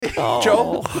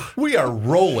Joe, we are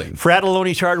rolling.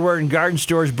 Fratelloni's Hardware and Garden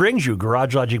Stores brings you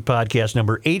Garage Logic Podcast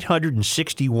number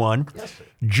 861,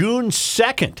 June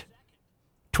 2nd,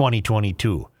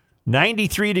 2022.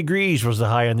 93 degrees was the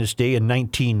high on this day in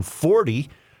 1940,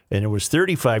 and it was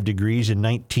 35 degrees in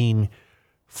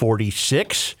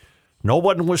 1946. No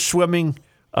one was swimming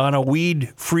on a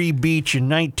weed-free beach in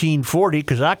 1940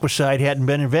 because Aquacide hadn't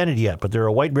been invented yet, but they're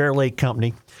a White Bear Lake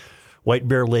company. White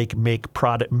Bear Lake made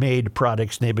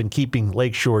products, and they've been keeping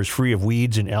lake shores free of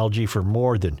weeds and algae for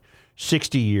more than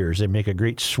 60 years. They make a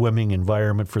great swimming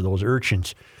environment for those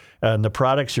urchins. And the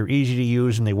products are easy to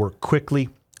use, and they work quickly.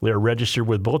 They're registered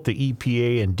with both the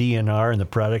EPA and DNR, and the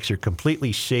products are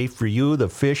completely safe for you, the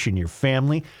fish, and your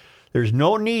family. There's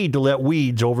no need to let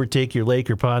weeds overtake your lake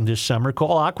or pond this summer.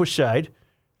 Call Aquacide.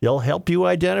 They'll help you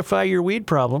identify your weed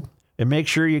problem and make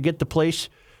sure you get the place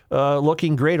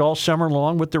looking great all summer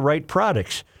long with the right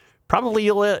products. Probably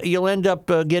you'll end up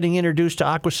getting introduced to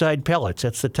Aquacide pellets.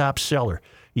 That's the top seller.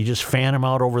 You just fan them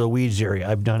out over the weeds area.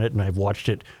 I've done it, and I've watched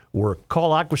it work.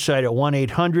 Call Aquacide at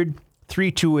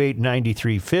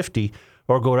 1-800-328-9350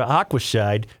 or go to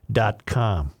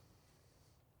aquacide.com.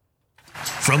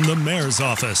 From the mayor's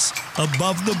office,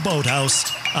 above the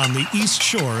boathouse, on the east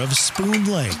shore of Spoon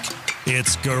Lake,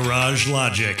 it's Garage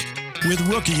Logic with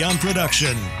Rookie on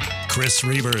production, Chris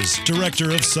Reavers, director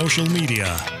of social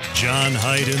media, John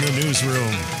Hyde in the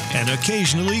newsroom, and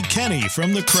occasionally Kenny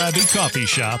from the Krabby Coffee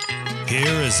Shop.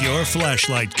 Here is your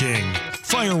flashlight king,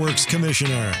 fireworks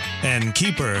commissioner, and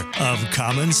keeper of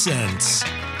common sense,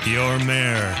 your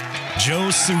mayor,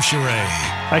 Joe Soucheray.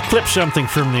 I clipped something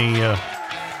from the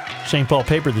St. Paul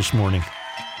paper this morning.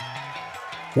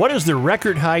 What is the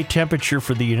record high temperature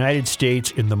for the United States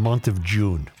in the month of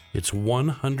June? It's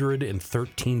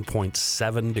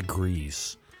 113.7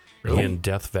 degrees in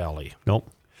Death Valley.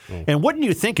 Nope. Oh. And wouldn't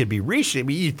you think it'd be recent? I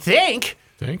mean, you'd think.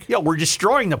 Yeah, we're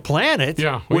destroying the planet.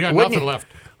 Yeah, we got nothing left.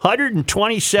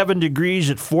 127 degrees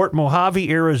at Fort Mojave,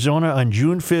 Arizona on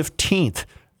June 15th,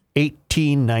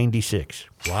 1896.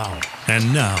 Wow.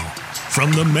 And now,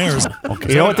 from the mayor's... Okay.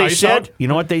 You know what they said? You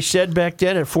know what they said back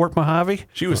then at Fort Mojave?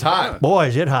 She was hot. Boy,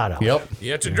 is it hot out. Yep.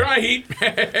 Yeah, it's a dry heat.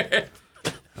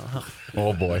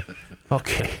 Oh, boy.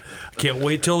 Okay. Can't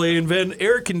wait till they invent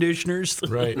air conditioners.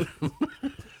 Right.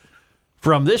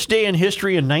 From this day in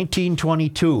history in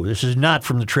 1922. This is not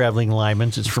from the Traveling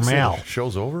Lyman's. It's from Al.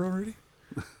 Show's over already?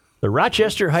 The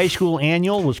Rochester High School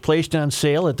Annual was placed on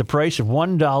sale at the price of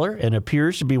 $1 and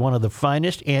appears to be one of the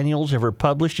finest annuals ever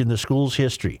published in the school's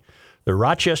history. The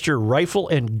Rochester Rifle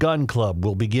and Gun Club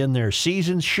will begin their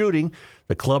season's shooting.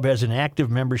 The club has an active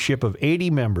membership of 80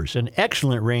 members. An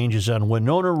excellent range is on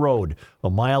Winona Road, a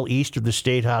mile east of the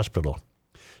State Hospital.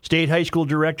 State High School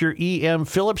Director E.M.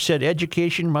 Phillips said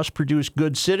education must produce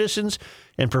good citizens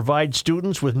and provide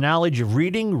students with knowledge of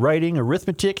reading, writing,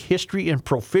 arithmetic, history, and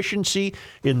proficiency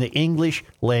in the English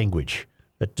language.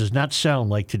 That does not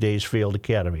sound like today's failed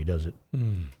academy, does it?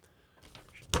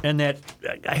 And that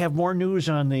I have more news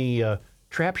on the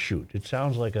trap shoot. It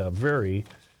sounds like a very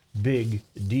big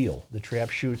deal. The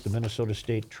trap shoot, the Minnesota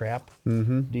State trap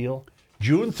deal.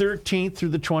 June 13th through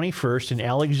the 21st in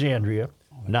Alexandria,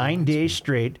 9 days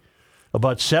straight.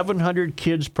 About 700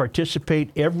 kids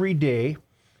participate every day.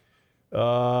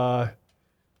 Some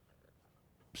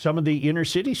of the inner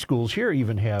city schools here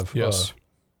even have. Yes.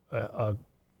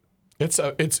 It's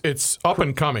up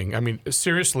and coming. I mean,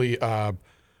 seriously,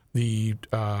 the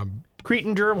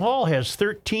Cretin-Derham Hall has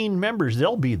 13 members.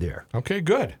 They'll be there. Okay,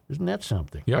 good. Isn't that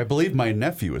something? Yep. I believe my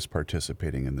nephew is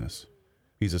participating in this.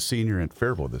 He's a senior at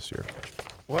Faribault this year.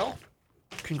 Well,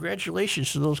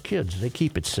 congratulations to those kids. They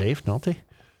keep it safe, don't they?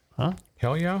 Huh?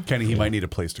 Hell yeah. Kenny, he might need a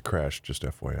place to crash, just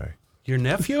FYI. Your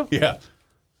nephew? Yeah.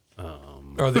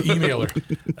 Or the emailer.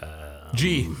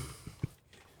 G.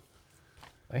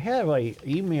 I have a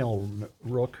email,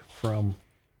 Rook, from...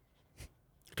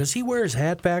 Does he wear his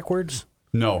hat backwards?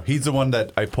 No, he's the one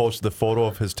that I posted the photo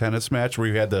of his tennis match where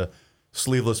he had the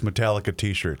sleeveless Metallica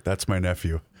t-shirt. That's my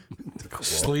nephew. Cool.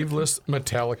 Sleeveless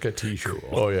Metallica t-shirt.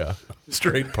 Oh, yeah.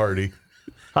 Straight party.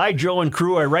 Hi, Joe and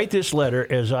crew. I write this letter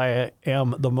as I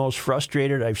am the most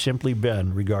frustrated I've simply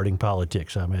been regarding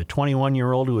politics. I'm a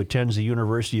 21-year-old who attends the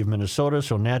University of Minnesota,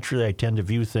 so naturally I tend to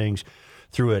view things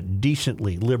through a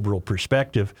decently liberal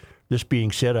perspective. This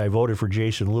being said, I voted for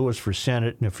Jason Lewis for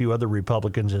Senate and a few other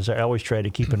Republicans, as I always try to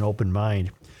keep an open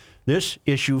mind. This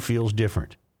issue feels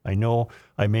different. I know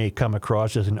I may come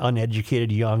across as an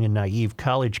uneducated, young, and naive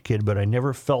college kid, but I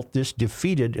never felt this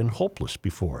defeated and hopeless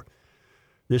before.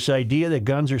 This idea that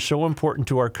guns are so important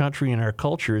to our country and our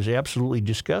culture is absolutely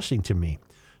disgusting to me.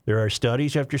 There are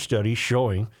studies after studies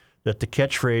showing that the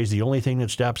catchphrase, the only thing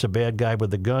that stops a bad guy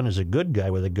with a gun is a good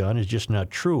guy with a gun, is just not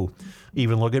true.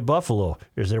 Even look at Buffalo.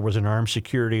 There was an armed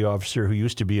security officer who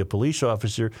used to be a police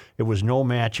officer. It was no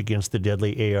match against the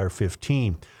deadly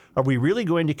AR-15. Are we really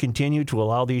going to continue to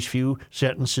allow these few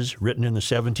sentences written in the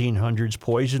 1700s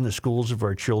poison the schools of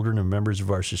our children and members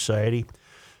of our society?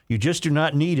 You just do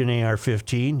not need an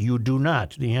AR-15. You do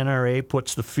not. The NRA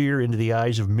puts the fear into the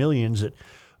eyes of millions that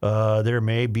there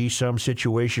may be some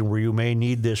situation where you may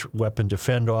need this weapon to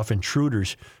fend off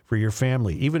intruders for your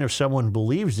family. Even if someone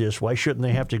believes this, why shouldn't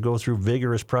they have to go through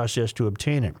vigorous process to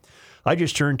obtain it? I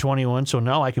just turned 21, so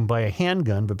now I can buy a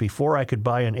handgun, but before I could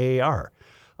buy an AR.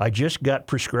 I just got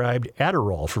prescribed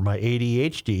Adderall for my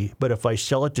ADHD, but if I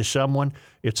sell it to someone,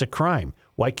 it's a crime.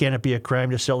 Why can't it be a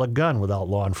crime to sell a gun without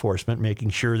law enforcement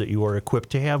making sure that you are equipped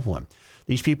to have one?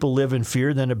 These people live in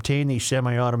fear, then obtain these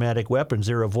semi-automatic weapons.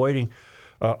 They're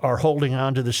are holding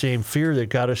on to the same fear that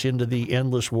got us into the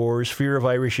endless wars, fear of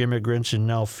Irish immigrants, and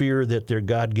now fear that their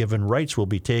God-given rights will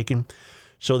be taken.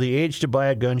 So the age to buy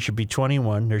a gun should be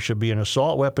 21. There should be an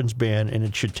assault weapons ban, and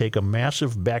it should take a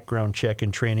massive background check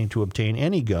and training to obtain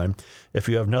any gun. If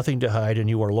you have nothing to hide and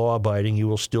you are law-abiding, you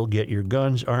will still get your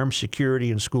guns. Armed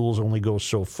security in schools only goes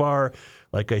so far.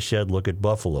 Like I said, look at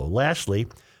Buffalo. Lastly,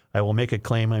 I will make a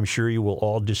claim I'm sure you will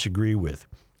all disagree with.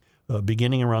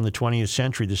 Beginning around the 20th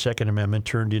century, the Second Amendment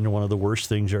turned into one of the worst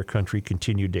things our country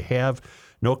continued to have.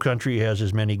 No country has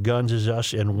as many guns as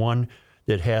us, and one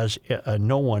that has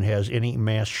no one has any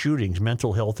mass shootings.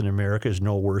 Mental health in America is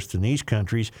no worse than these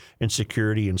countries.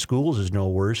 Insecurity in schools is no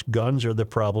worse. Guns are the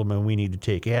problem, and we need to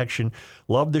take action.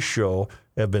 Love the show.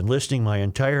 I've been listening my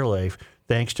entire life,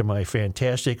 thanks to my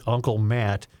fantastic Uncle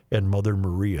Matt and Mother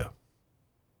Maria.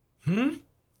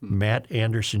 Matt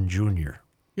Anderson Jr.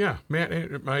 Yeah, Matt,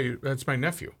 that's my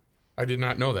nephew. I did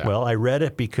not know that. Well, I read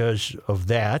it because of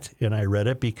that, and I read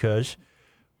it because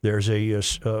there's a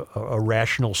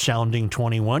rational-sounding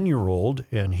 21-year-old,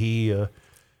 and he's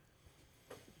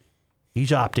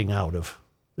opting out of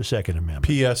the Second Amendment.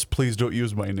 P.S. Please don't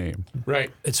use my name. Right.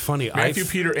 It's funny. Matthew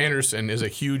Peter Anderson is a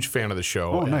huge fan of the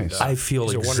show. Oh, nice. I feel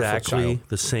he's a wonderful exactly child.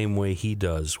 the same way he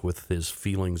does with his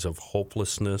feelings of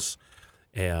hopelessness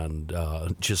and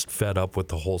just fed up with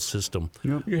the whole system.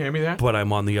 You hand me that? But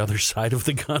I'm on the other side of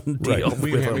the gun deal. Will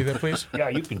you with hand me him. that, please? Yeah,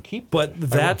 you can keep. But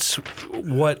that's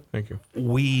what Thank you.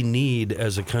 we need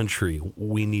as a country.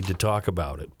 We need to talk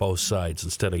about it, both sides,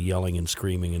 instead of yelling and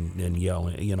screaming and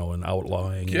yelling, and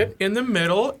outlawing. Get in the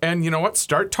middle, and you know what?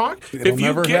 Start talking. It'll If you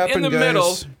never get happen, in the guys.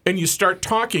 middle and you start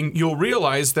talking, you'll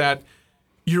realize that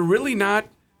you're really not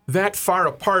that far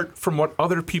apart from what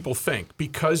other people think,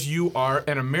 because you are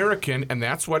an American, and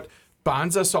that's what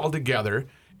bonds us all together.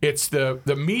 It's the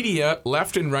media,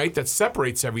 left and right, that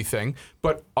separates everything.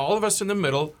 But all of us in the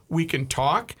middle, we can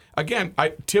talk. Again,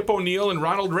 Tip O'Neill and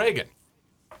Ronald Reagan.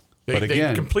 But again-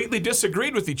 they completely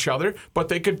disagreed with each other, but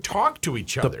they could talk to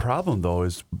each The other. problem, though,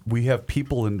 is we have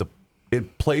people in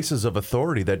places of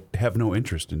authority that have no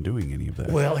interest in doing any of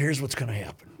that. Well, here's what's going to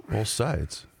happen. Both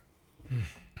sides.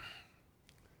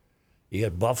 You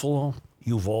had Buffalo,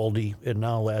 Uvalde, and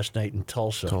now last night in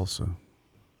Tulsa. Tulsa.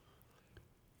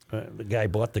 The guy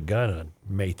bought the gun on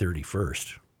May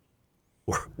 31st.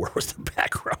 Where was the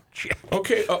background check?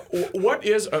 Okay, what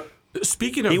is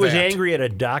speaking of He was that, angry at a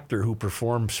doctor who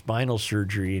performed spinal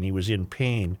surgery, and he was in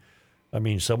pain. I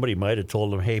mean, somebody might have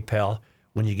told him, hey, pal,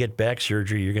 when you get back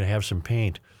surgery, you're going to have some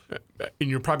pain. and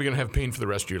you're probably going to have pain for the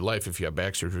rest of your life if you have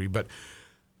back surgery, but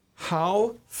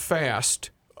how fast,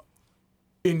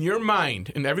 in your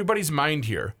mind, in everybody's mind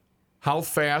here, how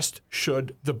fast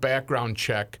should the background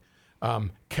check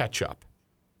catch up?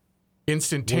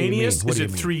 Instantaneous? What Is do it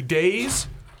you mean? 3 days?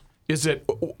 Is it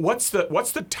what's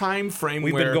the time frame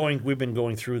We've where been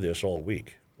going through this all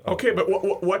week. Okay, but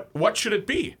what should it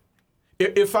be?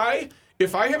 If I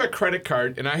have a credit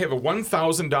card and I have a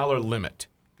 $1,000 limit,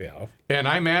 Yeah. and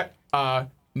I'm at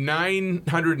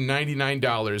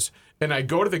 $999, and I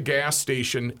go to the gas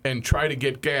station and try to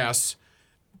get gas,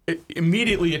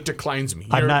 immediately it declines me.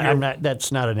 I'm not.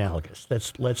 That's not analogous.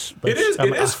 Let's. It is.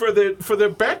 It is for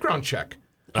the background check.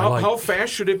 How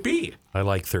fast should it be? I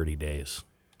like 30 days.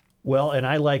 Well, and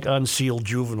I like unsealed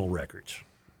juvenile records.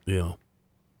 Yeah.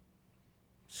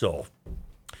 So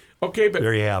Okay, but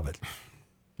there you have it.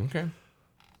 okay.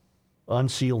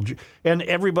 Unsealed, and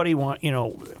everybody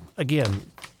again,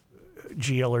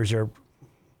 GLers are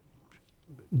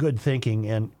good thinking,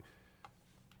 and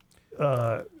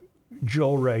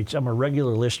Joe writes, I'm a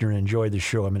regular listener and enjoy the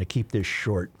show. I'm going to keep this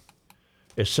short.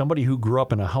 As somebody who grew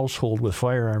up in a household with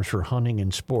firearms for hunting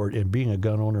and sport, and being a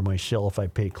gun owner myself, I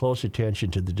pay close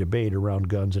attention to the debate around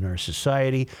guns in our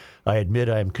society. I admit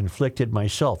I am conflicted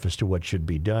myself as to what should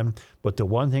be done, but the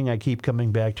one thing I keep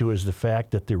coming back to is the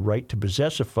fact that the right to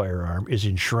possess a firearm is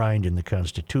enshrined in the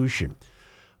Constitution.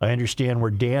 I understand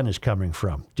where Dan is coming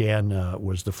from. Dan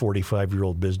was the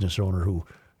 45-year-old business owner who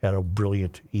had a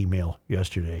brilliant email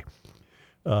yesterday.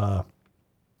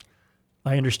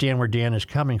 I understand where Dan is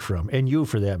coming from, and you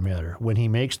for that matter, when he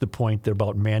makes the point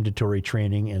about mandatory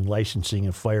training and licensing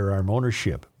of firearm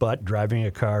ownership. But driving a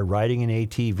car, riding an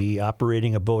ATV,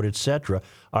 operating a boat, etc.,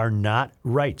 are not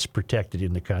rights protected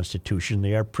in the Constitution.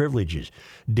 They are privileges.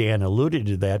 Dan alluded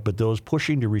to that, but those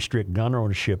pushing to restrict gun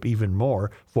ownership even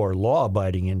more for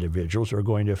law-abiding individuals are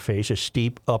going to face a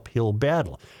steep uphill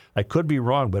battle. I could be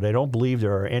wrong, but I don't believe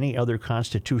there are any other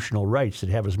constitutional rights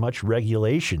that have as much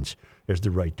regulations as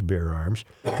the right to bear arms.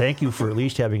 Thank you for at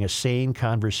least having a sane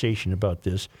conversation about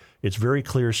this. It's very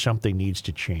clear something needs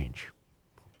to change.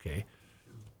 Okay.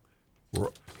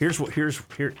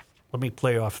 Here. Let me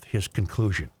play off his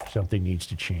conclusion. Something needs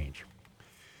to change.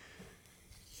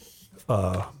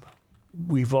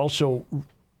 We've also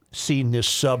seen this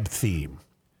sub-theme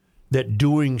that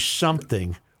doing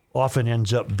something often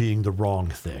ends up being the wrong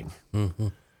thing. Mm-hmm.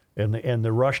 And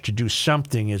the rush to do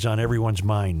something is on everyone's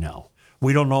mind now.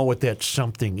 We don't know what that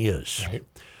something is. Right.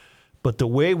 But the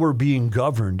way we're being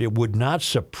governed, it would not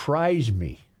surprise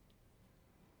me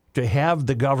to have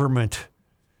the government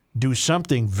do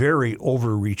something very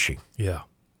overreaching. Yeah.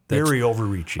 Very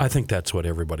overreaching. I think that's what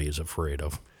everybody is afraid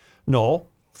of. No,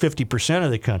 50%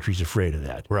 of the country's afraid of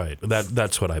that. Right.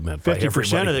 That's what I meant by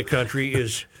 50% of the country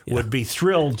would be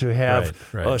thrilled to have,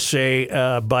 say,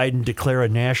 Biden declare a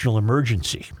national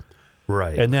emergency.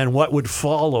 Right. And then what would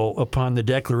follow upon the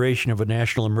declaration of a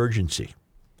national emergency?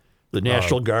 The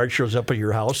National Guard shows up at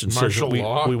your house and says, we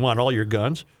want all your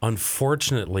guns?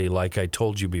 Unfortunately, like I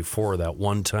told you before, that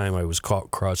one time I was caught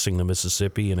crossing the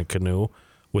Mississippi in a canoe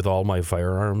with all my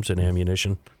firearms and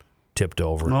ammunition tipped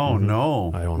over. Oh,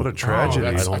 no. What a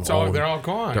tragedy. They're all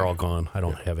gone. They're all gone. I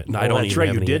don't have it. Well, I don't that's even right.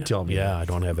 have You any, did tell me. Yeah, I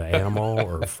don't have ammo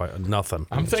or nothing.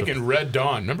 I'm thinking Red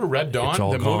Dawn. Remember Red Dawn? It's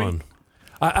all the gone. movie?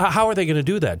 How are they going to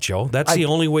do that, Joe? That's the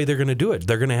only way they're going to do it.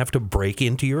 They're going to have to break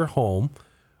into your home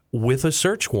with a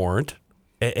search warrant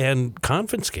and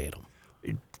confiscate them.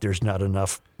 There's not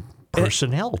enough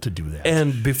personnel to do that.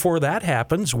 And before that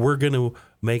happens, we're going to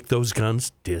make those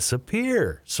guns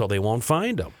disappear so they won't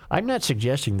find them. I'm not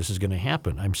suggesting this is going to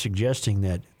happen. I'm suggesting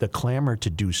that the clamor to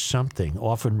do something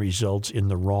often results in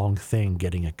the wrong thing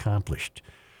getting accomplished.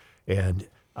 And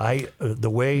the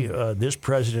way this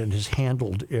president has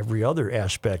handled every other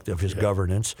aspect of his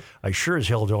governance, I sure as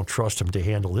hell don't trust him to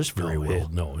handle this very well.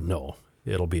 No.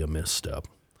 It'll be a misstep.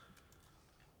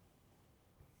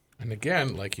 And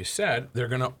again, like you said, they're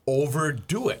going to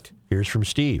overdo it. Here's from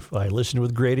Steve. I listened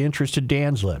with great interest to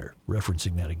Dan's letter,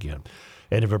 referencing that again,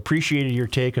 and have appreciated your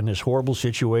take on this horrible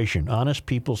situation. Honest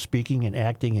people speaking and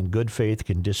acting in good faith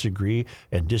can disagree,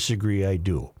 and disagree I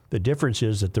do. The difference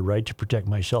is that the right to protect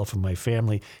myself and my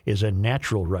family is a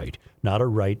natural right, not a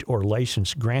right or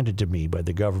license granted to me by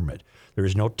the government. There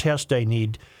is no test I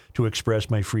need to express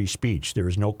my free speech. There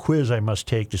is no quiz I must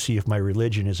take to see if my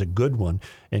religion is a good one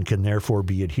and can therefore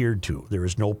be adhered to. There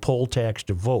is no poll tax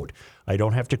to vote. I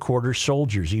don't have to quarter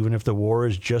soldiers, even if the war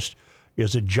is a just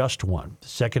one. The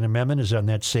Second Amendment is on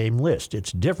that same list.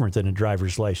 It's different than a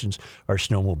driver's license or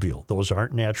snowmobile. Those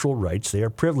aren't natural rights. They are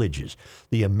privileges.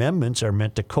 The amendments are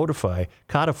meant to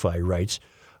codify rights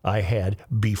I had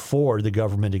before the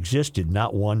government existed,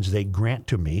 not ones they grant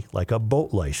to me, like a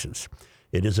boat license.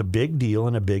 It is a big deal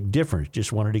and a big difference.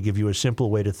 Just wanted to give you a simple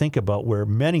way to think about where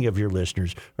many of your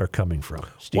listeners are coming from.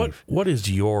 Steve. What is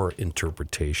your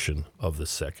interpretation of the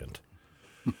second?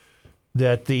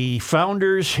 That the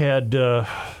founders had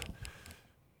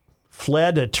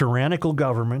fled a tyrannical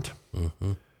government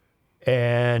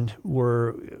and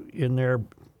were in their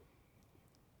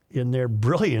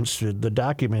brilliance. The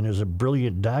document is a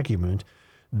brilliant document.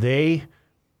 They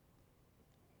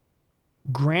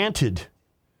granted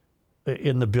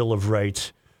in the Bill of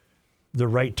Rights the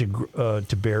right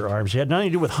to bear arms. It had nothing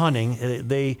to do with hunting.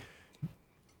 They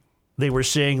were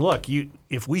saying, look,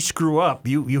 if we screw up,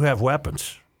 you have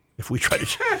weapons. If we try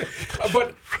to,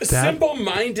 but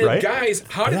simple-minded guys,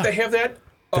 how did they have that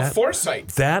foresight?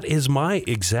 That is my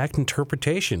exact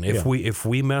interpretation. If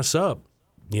we mess up,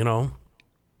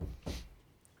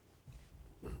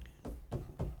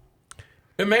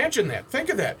 Imagine that. Think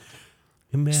of that.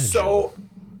 Imagine. So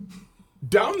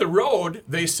Down the road,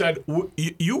 they said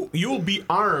you'll be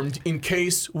armed in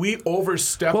case we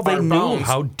overstep Well, they our knew bounds.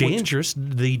 how dangerous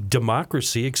the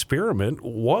democracy experiment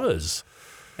was.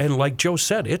 And like Joe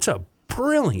said, it's a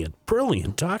brilliant,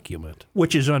 brilliant document.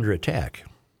 Which is under attack.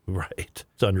 Right.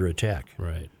 It's under attack.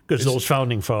 Right. Because those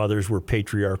founding fathers were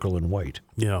patriarchal and white.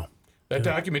 Yeah. That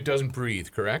document doesn't breathe,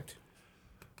 correct?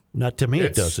 Not to me,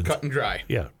 It's it doesn't. cut and dry.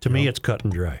 Yeah, to me, it's cut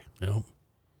and dry. Yeah.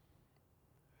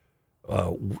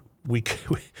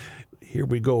 Here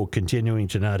we go, continuing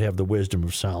to not have the wisdom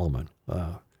of Solomon.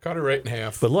 Cut it right in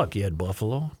half. But look, you had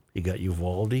Buffalo, you got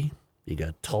Uvalde, you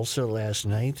got Tulsa last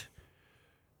night.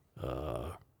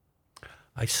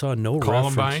 I saw no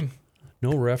Columbine.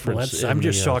 reference. I'm in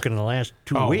just the, talking in the last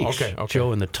 2 weeks. Okay.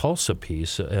 Joe, in the Tulsa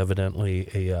piece, evidently,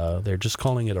 they're just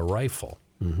calling it a rifle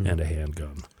and a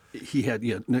handgun. He had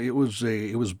it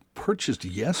was purchased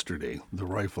yesterday. The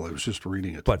rifle, I was just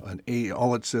reading it. But-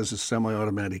 all it says is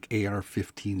semi-automatic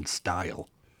AR-15 style.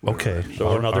 Okay.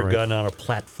 So another All right. gun on a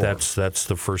platform. That's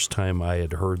the first time I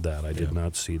had heard that. I did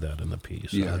not see that in the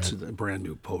piece. Yeah, All it's right. a brand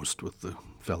new post with the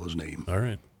fellow's name. All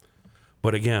right.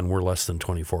 But again, we're less than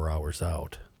 24 hours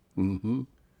out.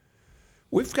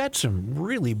 We've got some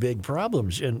really big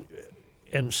problems,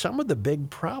 and some of the big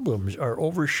problems are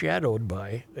overshadowed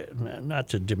by, not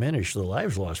to diminish the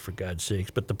lives lost for God's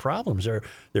sakes, but the problems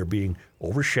they're being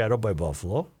overshadowed by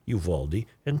Buffalo, Uvalde,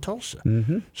 and Tulsa.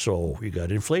 So you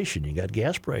got inflation, you got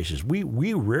gas prices.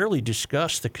 We rarely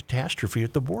discuss the catastrophe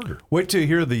at the border. Wait till you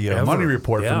hear the money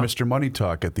report Yeah. from Mr. Money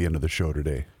Talk at the end of the show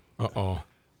today. Uh-oh.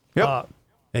 Yep.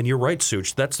 And you're right,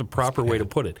 Such. That's the proper way to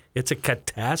put it. It's a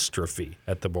catastrophe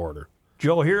at the border.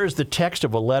 Joe, here is the text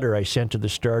of a letter I sent to the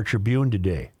Star Tribune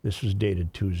today. This was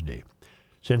dated Tuesday.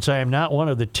 Since I am not one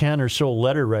of the 10 or so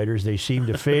letter writers they seem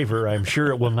to favor, I'm sure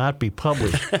it will not be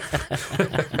published.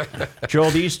 Joe,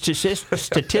 these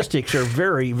statistics are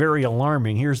very, very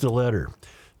alarming. Here's the letter.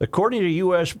 According to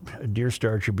U.S. Dear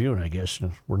Star Tribune, I guess,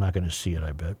 we're not going to see it,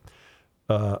 I bet.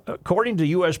 According to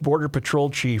U.S. Border Patrol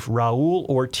Chief Raul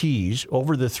Ortiz,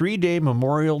 over the 3-day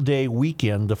Memorial Day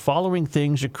weekend, the following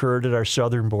things occurred at our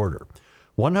southern border.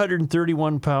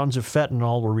 131 pounds of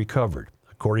fentanyl were recovered.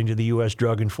 According to the U.S.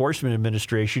 Drug Enforcement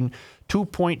Administration,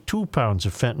 2.2 pounds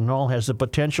of fentanyl has the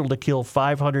potential to kill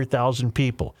 500,000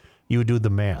 people. You do the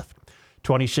math.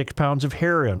 26 pounds of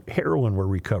heroin were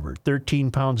recovered.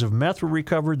 13 pounds of meth were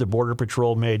recovered. The Border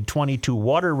Patrol made 22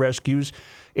 water rescues.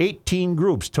 18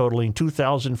 groups totaling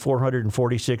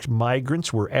 2,446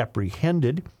 migrants were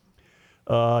apprehended.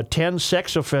 10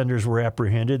 sex offenders were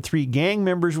apprehended. 3 gang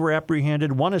members were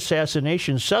apprehended. 1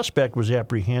 assassination suspect was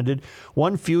apprehended.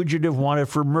 1 fugitive wanted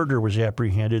for murder was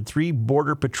apprehended. 3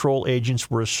 Border Patrol agents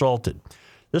were assaulted.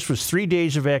 This was 3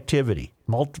 days of activity.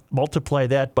 Multiply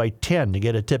that by 10 to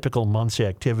get a typical month's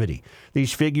activity.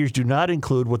 These figures do not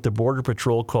include what the Border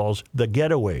Patrol calls the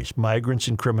getaways, migrants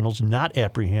and criminals not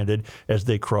apprehended as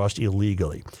they crossed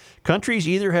illegally. Countries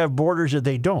either have borders or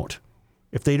they don't.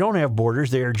 If they don't have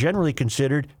borders, they are generally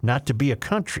considered not to be a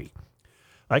country.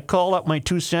 I call up my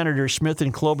 2 senators, Smith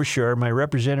and Klobuchar, my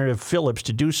Representative Phillips,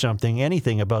 to do something,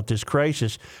 anything about this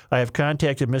crisis. I have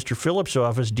contacted Mr. Phillips'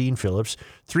 office, Dean Phillips,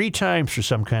 3 times for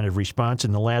some kind of response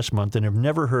in the last month and have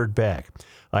never heard back.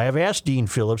 I have asked Dean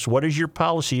Phillips, what is your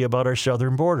policy about our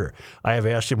southern border? I have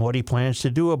asked him what he plans to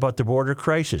do about the border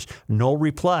crisis. No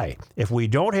reply. If we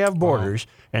don't have borders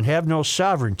and have no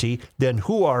sovereignty, then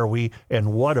who are we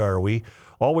and what are we?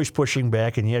 Always pushing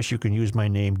back, and yes, you can use my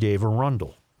name, Dave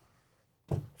Arundel.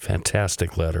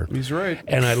 Fantastic letter. He's right.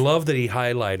 And I love that he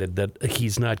highlighted that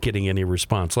he's not getting any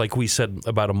response. Like we said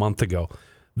about a month ago,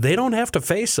 they don't have to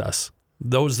face us.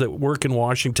 Those that work in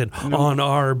Washington on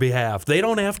our behalf, they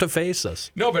don't have to face us.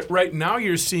 No, but right now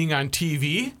you're seeing on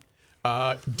TV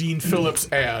Dean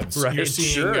Phillips ads. Right, You're seeing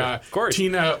sure, of course.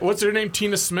 Tina, what's her name?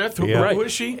 Tina Smith? Who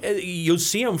is she? You'll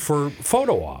see them for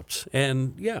photo ops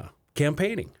and,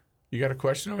 campaigning. You got a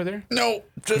question over there? No,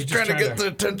 just trying to get the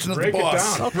attention of the Break it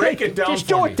boss. down. Break it down. Just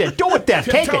do it then. Do it then.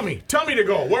 Take Tell it. me. Tell me to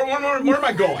go. Where am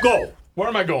I going? Go. Where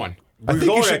am I going? I think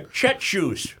you should. Chet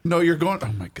shoes. No, you're going.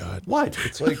 Oh my God. What?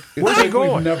 It's like Where's he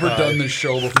going? we've never done this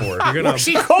show before. You're going Where's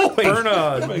he going? burn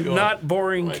a not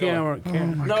boring camera.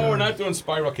 No, we're not doing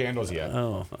spiral candles yet.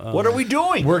 What are we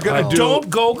doing? We're gonna do. Don't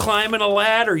go climbing a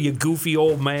ladder, you goofy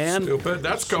old man. Stupid.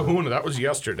 That's Kahuna. That was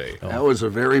yesterday. That was a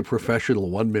very professional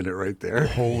 1 minute right there.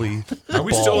 Holy. Are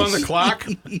we still on the clock?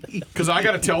 Because I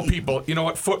got to tell people, you know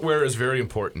what? Footwear is very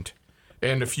important.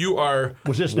 And if you are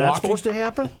Was this walking, not supposed to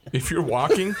happen? If you're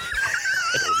walking,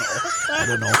 I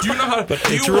don't know. do you know how? Do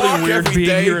It's you really walk weird every being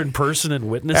day? here in person and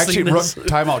witnessing Actually, this.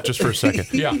 time out just for a second.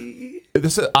 Yeah.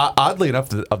 This is oddly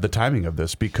enough of the timing of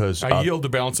this because I yield the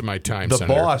balance of my time, the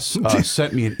Senator. boss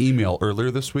sent me an email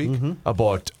earlier this week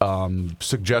about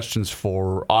suggestions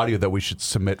for audio that we should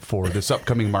submit for this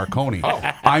upcoming Marconi.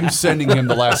 I'm sending him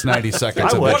the last 90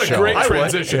 seconds of would. this What a show. great I would.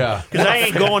 transition. Yeah. Because I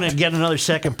ain't going to get another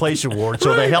second place award,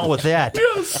 so the hell with that.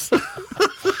 Yes.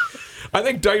 I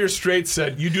think Dire Straits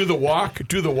said, "You do the walk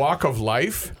of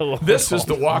life." This is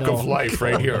the walk of life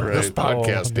right here. This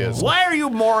podcast is. Why are you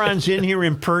morons in here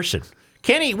in person?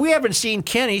 Kenny, we haven't seen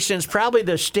Kenny since probably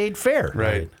the state fair.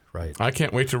 Right. I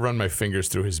can't wait to run my fingers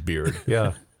through his beard.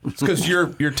 Yeah. It's because you're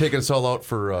taking us all out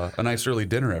for a nice early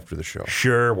dinner after the show.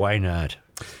 Sure, why not?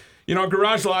 You know,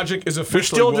 Garage Logic is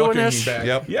officially still doing welcoming this? back.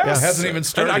 Yep. Yes. Yeah, it hasn't even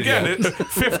started And again, yet.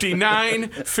 59,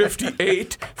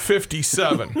 58,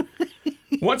 57.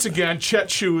 Once again,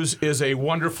 Chet Shoes is a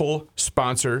wonderful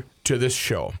sponsor to this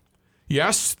show.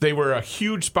 Yes, they were a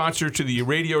huge sponsor to the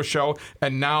radio show,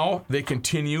 and now they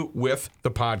continue with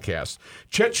the podcast.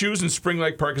 Chet Shoes in Spring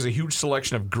Lake Park is a huge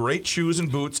selection of great shoes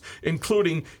and boots,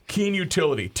 including Keen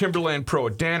Utility, Timberland Pro,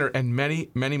 Danner, and many,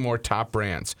 many more top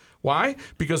brands. Why?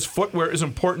 Because footwear is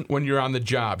important when you're on the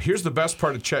job. Here's the best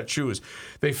part of Chet Shoes.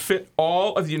 They fit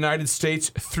all of the United States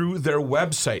through their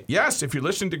website. Yes, if you're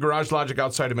listening to Garage Logic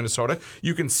outside of Minnesota,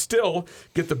 you can still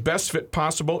get the best fit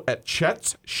possible at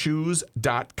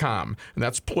Chet'sShoes.com. And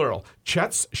that's plural,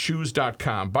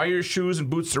 Chet'sShoes.com. Buy your shoes and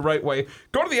boots the right way.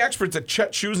 Go to the experts at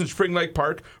Chet Shoes in Spring Lake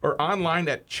Park or online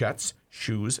at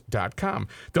Chet'sShoes.com.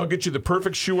 They'll get you the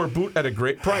perfect shoe or boot at a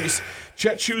great price.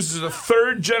 Chet Shoes is a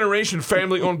third-generation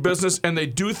family-owned business, and they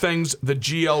do things the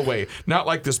GL way. Not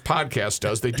like this podcast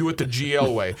does. They do it the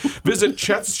GL way. Visit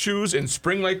Chet's Shoes in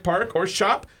Spring Lake Park or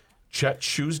shop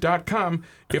Chet'sShoes.com.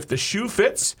 If the shoe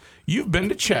fits, you've been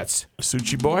to Chet's.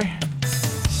 Suchi boy.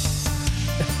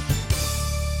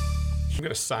 I'm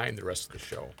going to sign the rest of the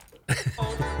show.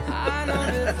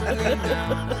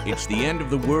 It's the end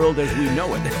of the world as we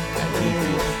know it, and he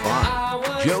feels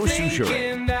fine. Joe Souchere.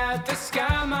 Here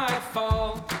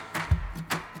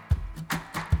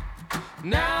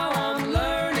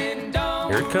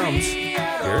it comes.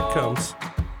 Here it comes.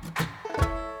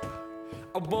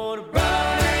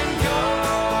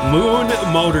 Moon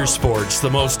Motorsports, the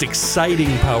most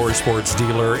exciting power sports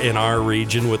dealer in our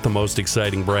region with the most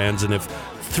exciting brands. And if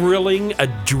thrilling,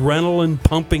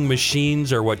 adrenaline-pumping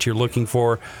machines are what you're looking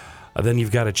for, then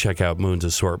you've got to check out Moon's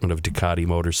assortment of Ducati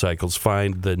motorcycles.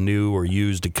 Find the new or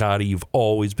used Ducati you've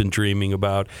always been dreaming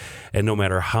about. And no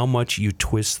matter how much you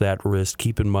twist that wrist,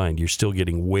 keep in mind you're still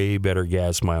getting way better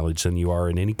gas mileage than you are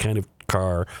in any kind of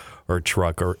car or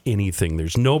truck or anything.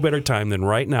 There's no better time than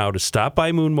right now to stop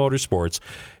by Moon Motorsports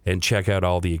and check out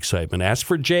all the excitement. Ask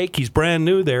for Jake. He's brand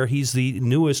new there. He's the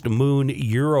newest Moon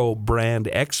Euro brand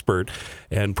expert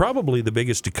and probably the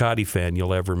biggest Ducati fan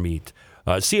you'll ever meet.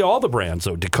 See all the brands,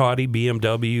 though. Ducati,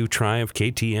 BMW, Triumph,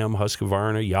 KTM,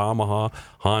 Husqvarna, Yamaha,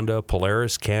 Honda,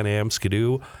 Polaris, Can-Am,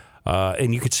 Skidoo.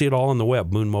 And you can see it all on the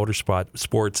web,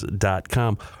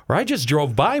 moonmotorsports.com. Or I just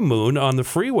drove by Moon on the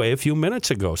freeway a few minutes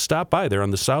ago. Stop by there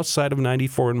on the south side of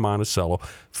 94 in Monticello.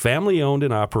 Family-owned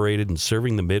and operated and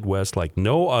serving the Midwest like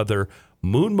no other,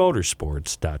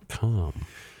 moonmotorsports.com.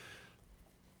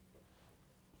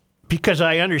 Because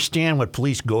I understand what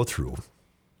police go through.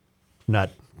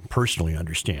 Not personally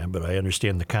understand, but I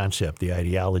understand the concept, the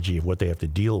ideology of what they have to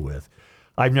deal with.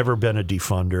 I've never been a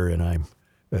defunder, and I'm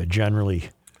generally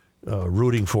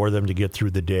rooting for them to get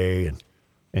through the day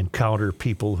and counter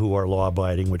people who are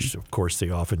law-abiding, which, of course, they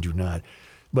often do not.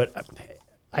 But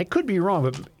I could be wrong,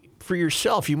 but for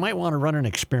yourself, you might want to run an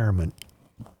experiment.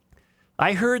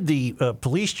 I heard the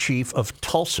police chief of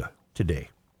Tulsa today.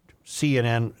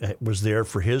 CNN was there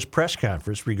for his press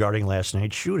conference regarding last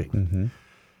night's shooting. Mm-hmm.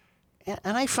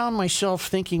 And I found myself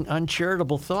thinking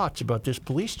uncharitable thoughts about this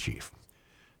police chief.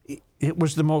 It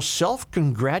was the most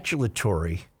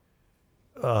self-congratulatory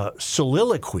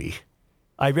soliloquy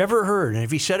I've ever heard. And if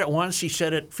he said it once, he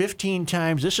said it 15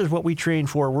 times. This is what we train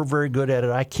for. We're very good at it.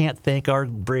 I can't thank our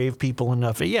brave people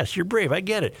enough. Yes, you're brave. I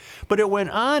get it. But it went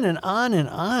on and on and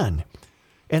on.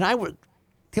 And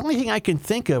the only thing I can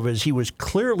think of is he was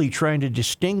clearly trying to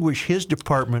distinguish his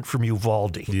department from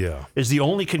Uvalde. Yeah. Is the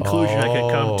only conclusion I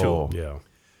could come to. Yeah.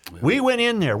 We went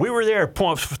in there. We were there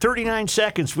for 39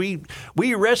 seconds. We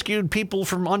rescued people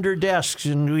from under desks,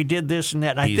 and we did this and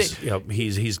that. And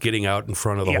He's getting out in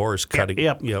front of the horse, cutting.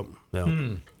 Yep.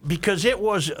 Because it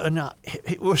was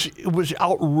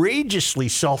outrageously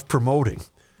self-promoting.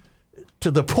 To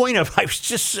the point of, I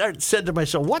just said to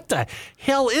myself, what the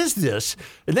hell is this?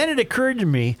 And then it occurred to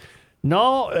me,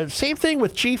 no, same thing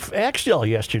with Chief Axtell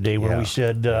yesterday when we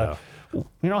said,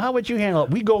 how would you handle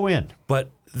it? We go in. But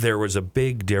there was a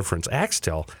big difference.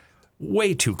 Axtell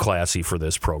way too classy for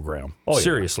this program. Oh, yeah,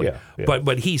 Seriously. yeah.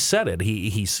 But he said it.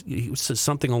 He says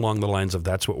something along the lines of,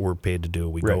 that's what we're paid to do.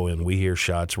 We go in, we hear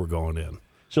shots, we're going in.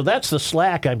 So that's the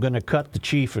slack I'm going to cut the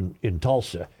chief in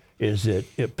Tulsa, is that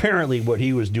apparently what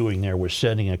he was doing there was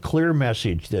sending a clear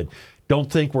message that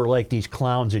don't think we're like these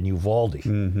clowns in Uvalde.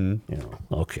 Mm-hmm. You know,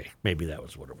 okay, maybe that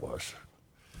was what it was.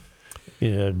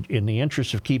 In the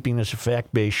interest of keeping this a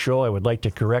fact-based show, I would like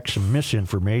to correct some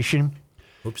misinformation.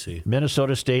 Oopsie.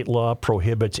 Minnesota state law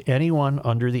prohibits anyone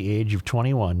under the age of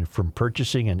 21 from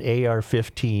purchasing an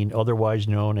AR-15, otherwise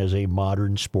known as a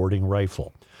modern sporting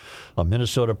rifle. A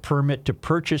Minnesota permit to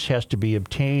purchase has to be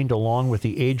obtained along with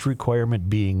the age requirement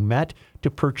being met to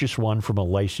purchase one from a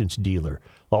licensed dealer.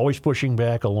 Always pushing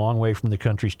back a long way from the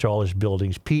country's tallest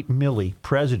buildings, Pete Milley,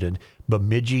 president,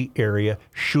 Bemidji Area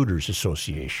Shooters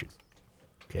Association.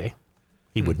 Okay?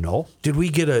 He would know. Did we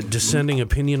get a dissenting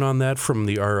opinion on that from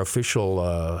our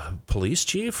official police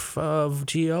chief of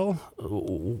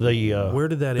GL? Where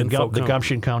did that info come? The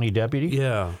Gumption County deputy?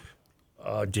 Yeah.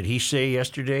 Did he say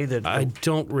yesterday that... I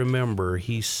don't remember.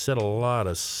 He said a lot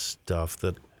of stuff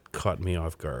that caught me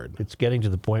off guard. It's getting to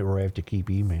the point where I have to keep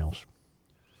emails.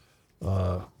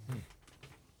 But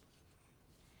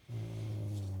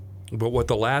what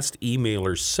the last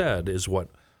emailer said is what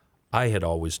I had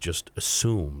always just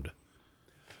assumed.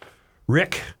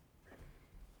 Rick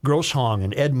Grosshong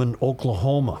in Edmond,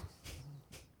 Oklahoma.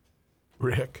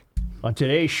 Rick. On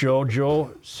today's show,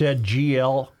 Joe said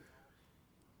GL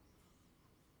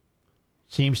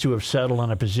seems to have settled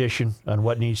on a position on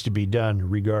what needs to be done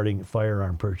regarding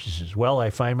firearm purchases. Well, I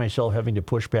find myself having to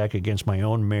push back against my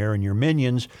own mayor and your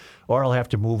minions, or I'll have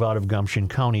to move out of Gumption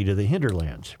County to the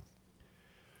hinterlands.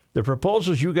 The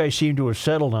proposals you guys seem to have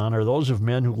settled on are those of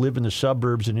men who live in the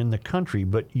suburbs and in the country,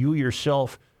 but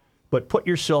put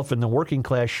yourself in the working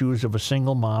class shoes of a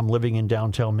single mom living in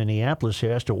downtown Minneapolis who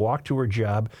has to walk to her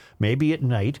job, maybe at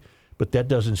night, but that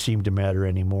doesn't seem to matter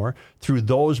anymore, through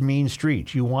those mean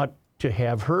streets. You want to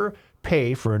have her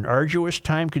pay for an arduous,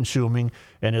 time-consuming,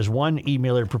 and as one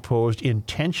emailer proposed,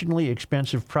 intentionally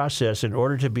expensive process in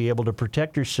order to be able to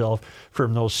protect herself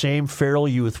from those same feral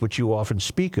youth which you often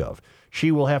speak of.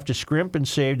 She will have to scrimp and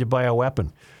save to buy a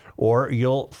weapon, or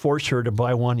you'll force her to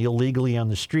buy one illegally on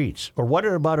the streets. Or what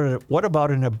about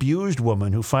an abused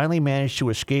woman who finally managed to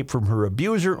escape from her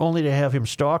abuser only to have him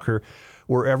stalk her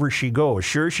wherever she goes?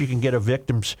 Sure, she can get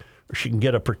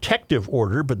a protective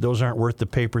order, but those aren't worth the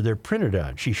paper they're printed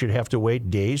on. She should have to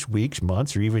wait days, weeks,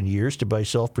 months, or even years to buy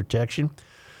self-protection.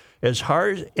 As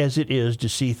hard as it is to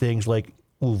see things like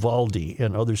Uvalde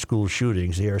and other school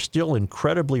shootings, they are still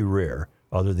incredibly rare,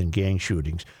 other than gang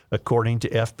shootings. According to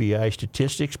FBI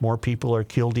statistics, more people are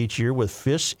killed each year with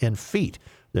fists and feet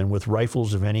than with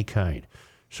rifles of any kind.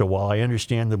 So while I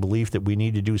understand the belief that we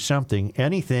need to do something,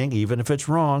 anything, even if it's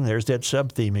wrong, there's that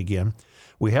sub-theme again,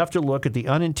 we have to look at the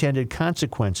unintended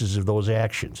consequences of those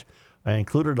actions. I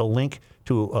included a link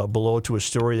below to a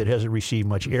story that hasn't received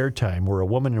much airtime, where a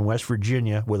woman in West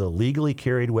Virginia with a legally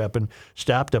carried weapon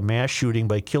stopped a mass shooting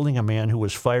by killing a man who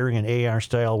was firing an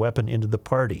AR-style weapon into the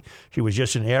party. She was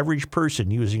just an average person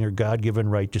using her God-given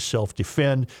right to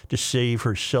self-defend, to save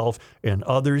herself and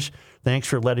others. Thanks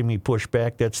for letting me push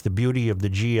back. That's the beauty of the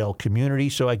GL community,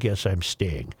 so I guess I'm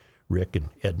staying. Rick in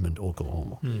Edmond,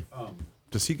 Oklahoma.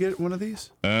 Does he get one of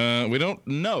these? We don't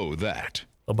know that.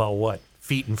 About what?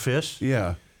 Feet and fists?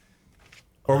 Yeah.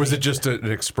 Or was it just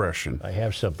an expression? I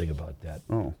have something about that.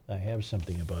 Oh. I have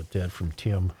something about that from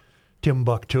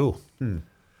Timbuktu.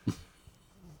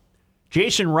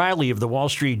 Jason Riley of the Wall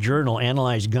Street Journal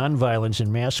analyzed gun violence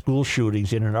and mass school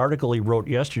shootings in an article he wrote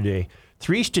yesterday.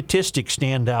 3 statistics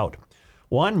stand out.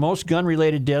 1, most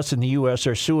gun-related deaths in the U.S.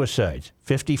 are suicides,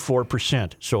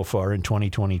 54% so far in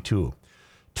 2022.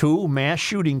 2, mass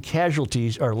shooting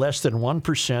casualties are less than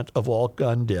 1% of all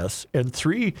gun deaths. And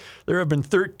 3, there have been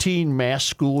 13 mass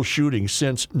school shootings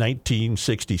since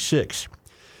 1966.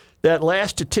 That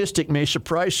last statistic may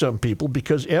surprise some people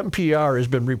because NPR has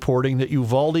been reporting that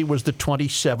Uvalde was the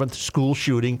 27th school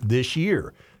shooting this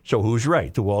year. So who's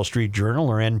right, the Wall Street Journal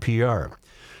or NPR?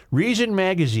 Reason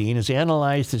Magazine has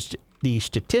analyzed the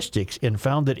statistics and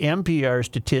found that NPR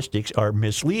statistics are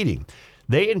misleading.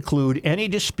 They include any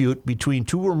dispute between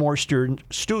 2 or more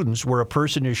students where a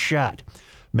person is shot.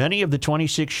 Many of the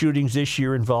 26 shootings this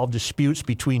year involved disputes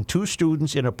between 2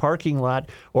 students in a parking lot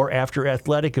or after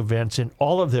athletic events, and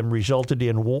all of them resulted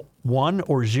in 1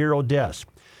 or 0 deaths.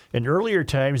 In earlier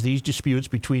times, these disputes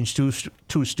between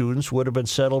two students would have been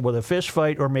settled with a fist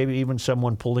fight or maybe even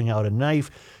someone pulling out a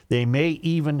knife. They may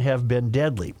even have been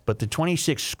deadly. But the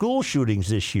 26 school shootings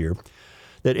this year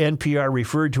that NPR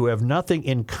referred to have nothing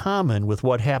in common with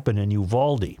what happened in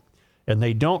Uvalde. and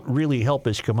they don't really help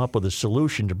us come up with a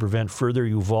solution to prevent further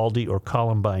Uvalde or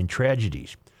Columbine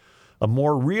tragedies. A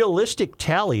more realistic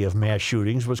tally of mass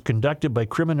shootings was conducted by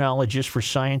criminologists for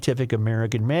Scientific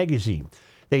American magazine.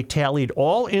 They tallied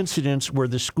all incidents where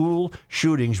the school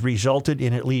shootings resulted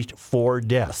in at least 4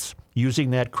 deaths.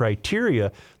 Using that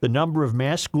criteria, the number of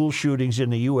mass school shootings in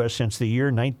the U.S. since the year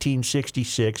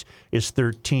 1966 is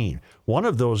 13. One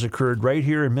of those occurred right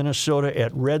here in Minnesota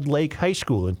at Red Lake High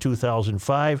School in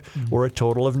 2005, where a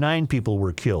total of 9 people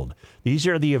were killed. These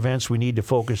are the events we need to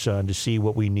focus on to see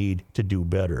what we need to do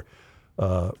better.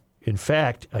 In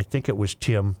fact, I think it was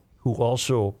Tim who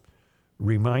also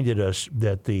reminded us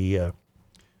that the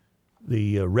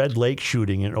Red Lake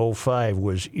shooting in 2005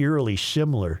 was eerily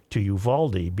similar to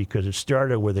Uvalde because it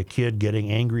started with a kid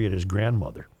getting angry at his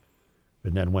grandmother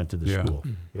and then went to the school.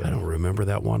 I don't remember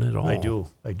that one at all.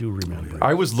 I do remember.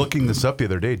 I was looking this up the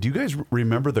other day. Do you guys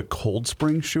remember the Cold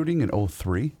Spring shooting in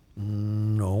 2003?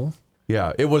 No.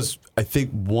 Yeah, it was. I think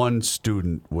one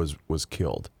student was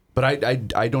killed, but I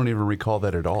don't even recall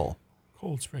that at all.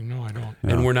 Cold Spring, no, I don't.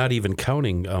 And we're not even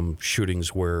counting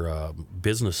shootings where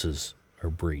businesses are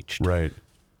breached. Right.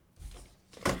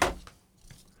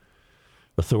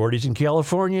 Authorities in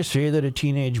California say that a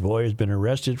teenage boy has been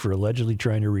arrested for allegedly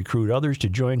trying to recruit others to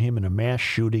join him in a mass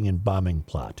shooting and bombing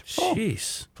plot.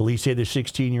 Jeez. Police say the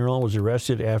 16-year-old was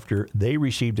arrested after they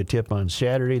received a tip on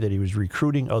Saturday that he was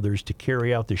recruiting others to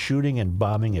carry out the shooting and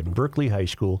bombing at Berkeley High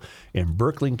School in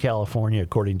Berkeley, California,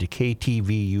 according to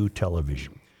KTVU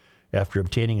television. After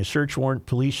obtaining a search warrant,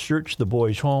 police searched the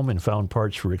boy's home and found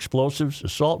parts for explosives,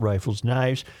 assault rifles,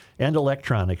 knives, and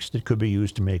electronics that could be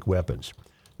used to make weapons.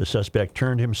 The suspect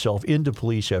turned himself into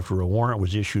police after a warrant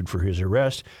was issued for his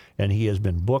arrest, and he has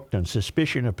been booked on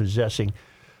suspicion of possessing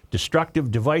destructive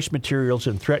device materials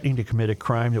and threatening to commit a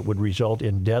crime that would result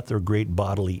in death or great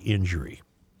bodily injury.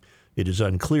 It is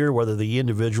unclear whether the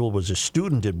individual was a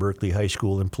student at Berkeley High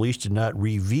School, and police did not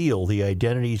reveal the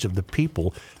identities of the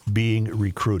people being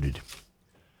recruited.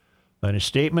 In a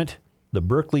statement, the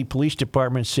Berkeley Police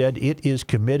Department said it is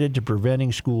committed to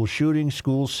preventing school shootings.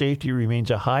 School safety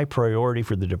remains a high priority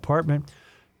for the department.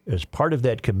 As part of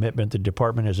that commitment, the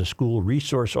department has a school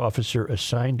resource officer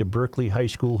assigned to Berkeley High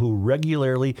School who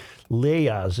regularly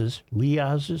liaisons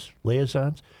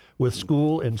with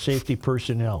school and safety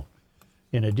personnel.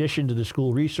 In addition to the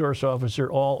school resource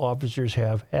officer, all officers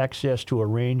have access to a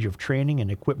range of training and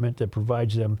equipment that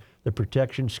provides them the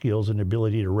protection skills and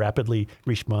ability to rapidly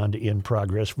respond to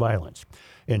in-progress violence.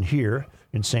 And here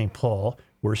in St. Paul,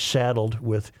 we're saddled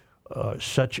with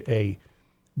such a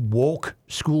woke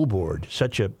school board,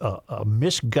 such a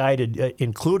misguided,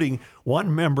 including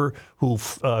one member who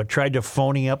tried to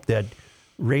phony up that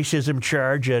racism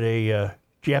charge at a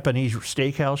Japanese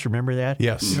steakhouse. Remember that?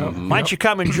 Yes. Why don't you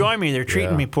come and join me? They're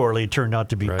treating me poorly. It turned out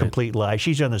to be a complete lie.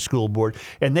 She's on the school board,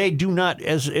 and they do not,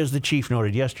 as the chief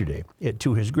noted yesterday,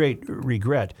 to his great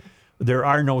regret, there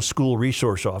are no school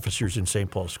resource officers in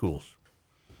St. Paul schools.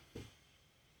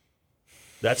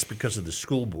 That's because of the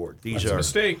school board. That's a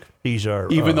mistake. These are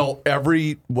Even though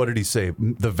what did he say?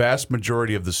 The vast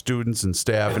majority of the students and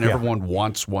staff and everyone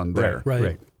wants one there.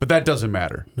 right. But that doesn't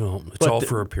matter. No, it's all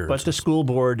for appearance. But the school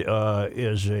board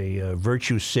is a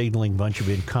virtue signaling bunch of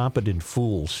incompetent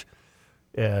fools,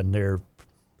 and they're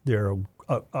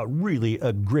a really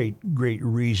great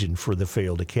reason for the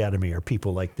failed academy are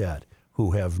people like that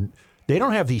who they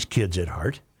don't have these kids at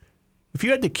heart. If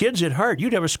you had the kids at heart,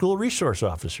 you'd have a school resource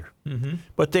officer. Mm-hmm.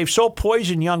 But they've so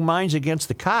poisoned young minds against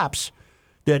the cops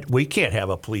that we can't have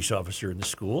a police officer in the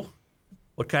school.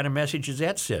 What kind of message does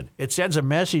that send? It sends a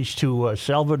message to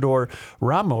Salvador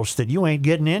Ramos that you ain't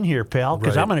getting in here, pal,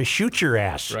 because I'm going to shoot your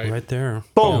ass. Right there.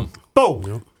 Boom.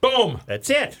 Boom. Boom. That's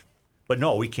it. But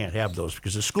no, we can't have those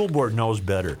because the school board knows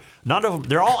better. None of them.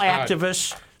 They're all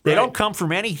activists. They don't come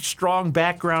from any strong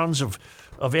backgrounds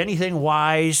of anything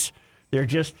wise. They're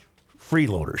just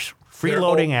freeloaders,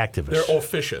 freeloading activists. They're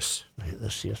officious.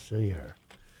 Yes, they are.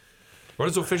 What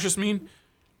does officious mean?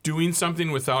 Doing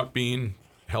something without being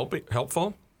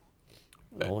helpful?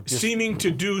 Well, Seeming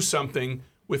to do something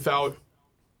without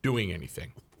doing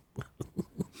anything.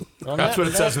 Well, That's what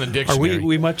it says in the dictionary.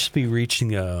 We must be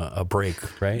reaching a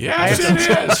break, right? Yes,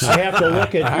 it is. I have to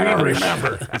look at. I don't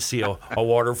remember. I see a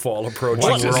waterfall approaching.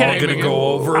 What's We're his all name going to again? go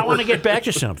over. I want to get back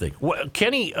to something.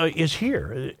 Kenny is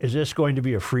here. Is this going to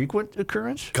be a frequent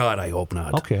occurrence? God, I hope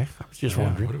not. Okay, I was just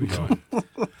wondering. What are we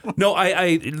doing? No,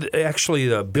 I actually,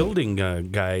 the building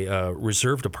guy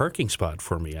reserved a parking spot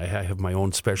for me. I have my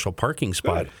own special parking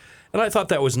spot. Good. And I thought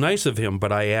that was nice of him,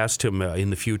 but I asked him in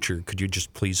the future, could you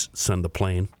just please send the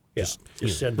plane? Just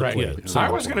send the Right. plane.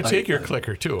 I was going to take your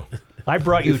clicker, too. I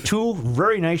brought you 2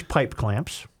 very nice pipe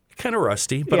clamps. Kind of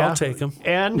rusty, but I'll take them.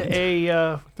 And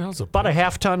about a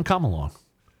half-ton come-along.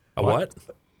 A what?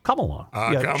 Come-along.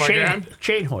 Come again?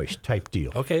 Chain hoist type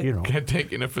deal. Okay. You know. Can't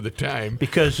take enough for the time.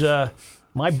 Because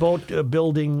my boat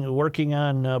building, working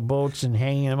on boats and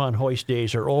hanging them on hoist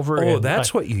days are over. Oh, and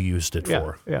that's what you used it Yeah,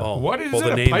 for. yeah. Oh. What is well, it,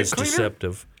 the a name pipe is cleaner?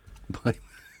 deceptive.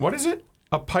 What is it?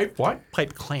 A pipe what?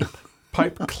 pipe clamp.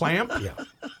 Pipe clamp?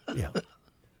 Yeah.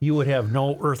 You would have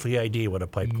no earthly idea what a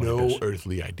pipe clamp No is.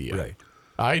 earthly idea. Right.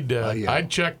 I'd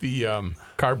check the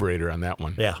carburetor on that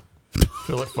one. Yeah.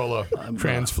 Fill it full of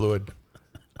trans fluid.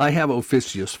 I have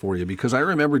officious for you because I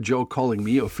remember Joe calling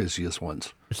me officious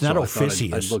once. It's not So I thought I'd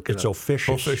officious. look it It's up.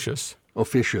 officious. Officious.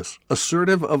 Officious.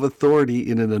 Assertive of authority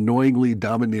in an annoyingly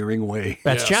domineering way.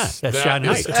 That's Yes, John. That's that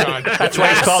John is Knight. John. That's why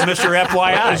he's called Mr.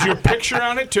 FYI. Is your picture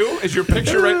on it too? Is your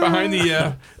picture right behind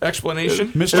the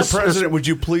explanation? Mr. President, would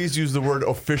you please use the word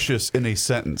officious in a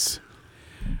sentence?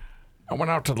 I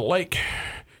went out to the lake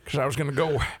because I was going to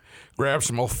go grab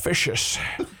some officious,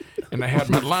 and I had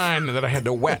my line that I had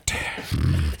to wet.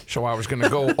 So I was going to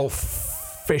go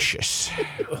officious.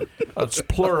 It's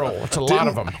plural. It's a lot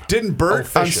of them. Didn't Bert on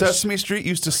Officious. Sesame Street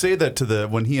used to say that to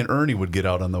when he and Ernie would get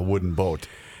out on the wooden boat?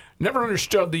 Never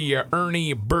understood the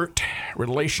Ernie-Bert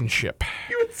relationship.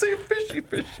 You would say fishy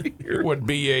here. It would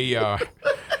be a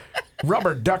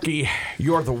rubber ducky,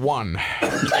 you're the one.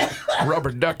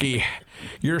 Rubber ducky,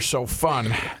 you're so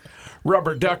fun.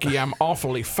 Rubber ducky, I'm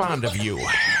awfully fond of you.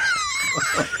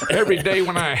 Every day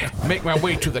when I make my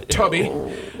way to the tubby,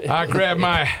 I grab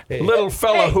my little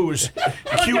fella who's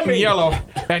cute and yellow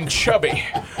and chubby.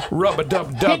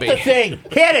 Rub-a-dub-dubby. Hit the thing.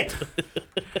 Hit it.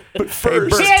 But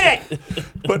first, Hit it.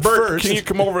 but Bert, first, can you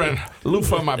come over and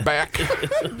loofah my back? You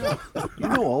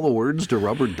know all the words to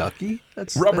rubber ducky?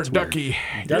 That's Rubber weird. ducky, you're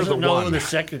the Doesn't know one. who the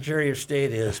Secretary of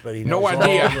State is, but he knows No all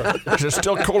idea. the- Is it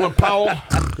still Colin Powell?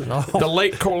 The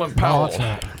late Colin Powell.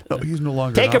 no, he's no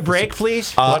longer. Take in a office. break,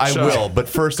 please. I What's, will, but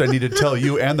first I need to tell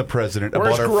you and the president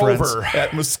Where's about our friends Grover?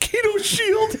 at Mosquito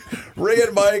Shield. Ray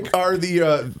and Mike are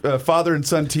the father and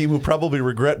son team who probably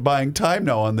regret buying time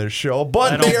now on this show, I but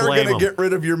don't they are blame going to them. get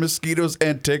rid of your mosquitoes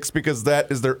and ticks because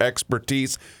that is their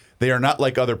expertise. They are not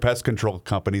like other pest control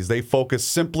companies. They focus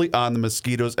simply on the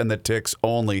mosquitoes and the ticks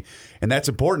only. And that's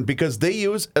important because they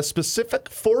use a specific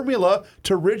formula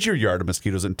to rid your yard of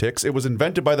mosquitoes and ticks. It was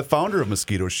invented by the founder of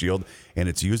Mosquito Shield, and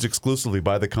it's used exclusively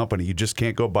by the company. You just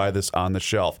can't go buy this on the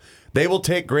shelf. They will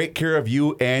take great care of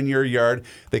you and your yard.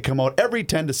 They come out every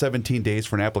 10 to 17 days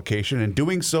for an application, and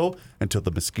doing so until the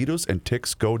mosquitoes and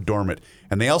ticks go dormant.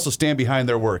 And they also stand behind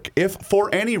their work. If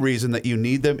for any reason that you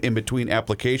need them in between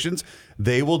applications,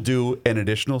 they will do an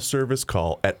additional service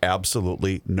call at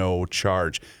absolutely no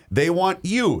charge. They want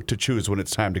you to choose when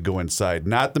it's time to go inside,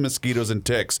 not the mosquitoes and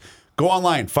ticks. Go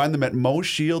online, find them at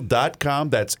moshield.com.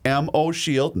 That's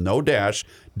MOShield, no dash,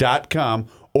 .com.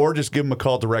 Or just give them a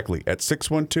call directly at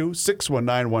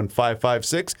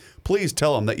 612-619-1556. Please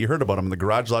tell them that you heard about them in the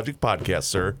Garage Logic podcast,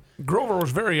 sir. Grover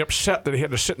was very upset that he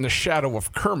had to sit in the shadow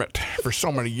of Kermit for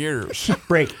so many years.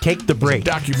 Break. Take the break.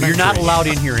 Documentary. You're not allowed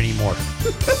in here anymore.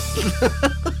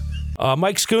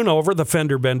 Mike Schoonover, the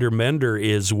Fender Bender Mender,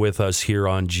 is with us here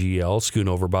on GL.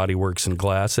 Schoonover Body Works and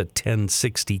Glass at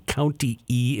 1060 County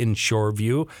E in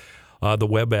Shoreview. The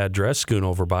web address,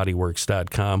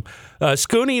 schoonoverbodyworks.com.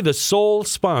 Scooney, the sole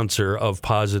sponsor of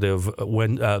Positive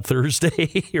Thursday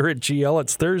here at GL.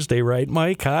 It's Thursday, right,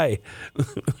 Mike? Hi.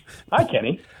 Hi,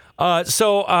 Kenny.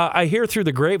 So I hear through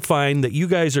the grapevine that you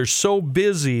guys are so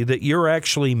busy that you're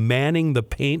actually manning the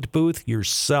paint booth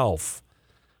yourself.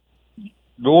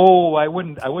 Oh, I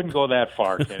wouldn't go that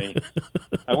far, Kenny.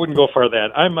 I wouldn't go far that.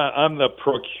 I'm the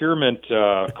procurement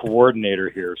coordinator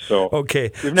here. So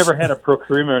Okay. we've never had a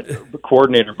procurement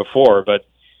coordinator before, but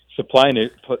supply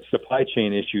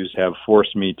chain issues have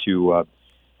forced me to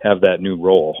have that new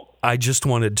role. I just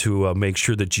wanted to make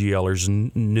sure that GLers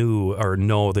knew or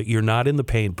know that you're not in the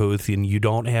paint booth and you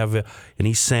don't have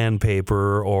any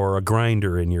sandpaper or a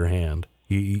grinder in your hand.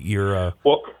 You're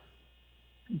Well,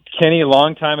 Kenny, a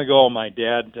long time ago, my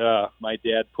dad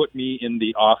put me in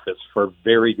the office for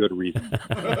very good reason.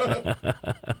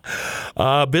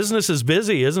 business is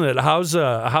busy, isn't it? How's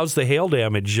the hail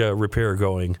damage repair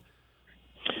going?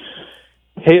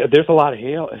 Hey, there's a lot of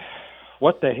hail.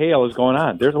 What the hail is going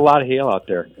on? There's a lot of hail out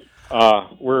there.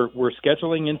 We're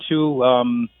scheduling into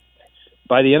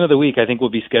by the end of the week. I think we'll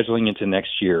be scheduling into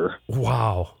next year.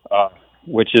 Wow.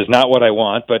 Which is not what I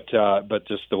want, but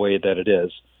just the way that it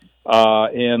is.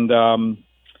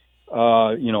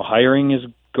 Hiring is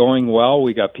going well.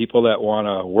 We got people that want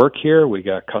to work here. We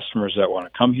got customers that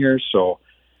want to come here. So,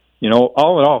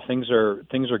 all in all, things are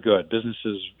good. Business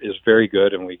is very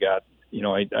good, and we got.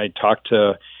 I talked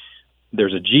to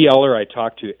there's a GLer I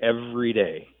talk to every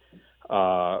day.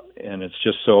 And it's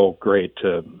just so great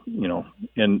to,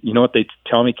 and you know what they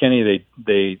tell me, Kenny?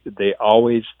 They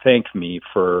always thank me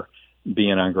for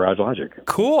being on Garage Logic.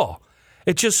 Cool.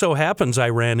 It just so happens I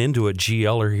ran into a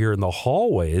GLer here in the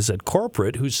hallways at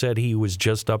corporate who said he was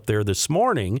just up there this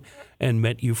morning and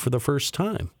met you for the first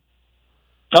time.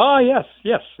 Oh, yes,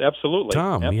 absolutely.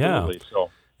 Tom, absolutely.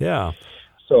 yeah.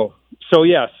 So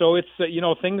it's,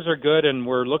 things are good, and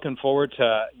we're looking forward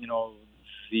to,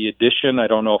 the addition. I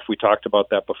don't know if we talked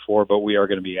about that before, but we are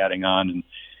going to be adding on and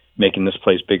making this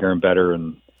place bigger and better.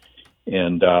 And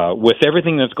with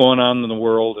everything that's going on in the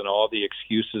world and all the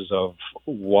excuses of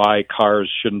why cars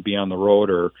shouldn't be on the road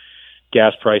or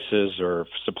gas prices or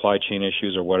supply chain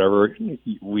issues or whatever,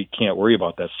 we can't worry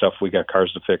about that stuff. We got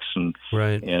cars to fix and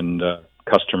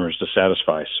customers to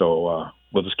satisfy. So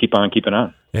we'll just keep on keeping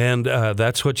on. And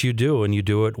that's what you do, and you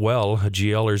do it well.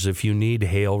 GLers, if you need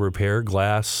hail repair,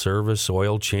 glass service,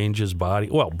 oil changes, body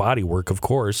work, of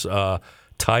course,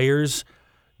 tires,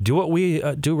 do what we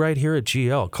do right here at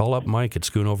GL. Call up Mike at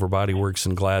Schoonover Body Works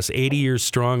and Glass. 80 years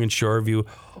strong in Shoreview,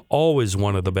 always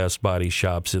one of the best body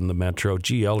shops in the metro.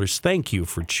 GLers, thank you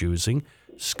for choosing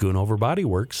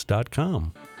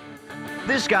SchoonoverBodyWorks.com.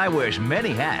 This guy wears many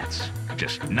hats,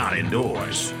 just not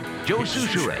indoors. Joe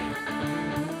Souchere.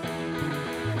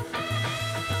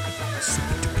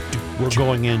 We're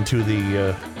going into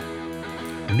the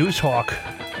Newshawk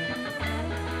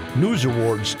News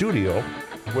Award studio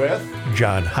with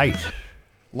John Haidt.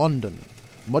 London,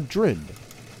 Madrid,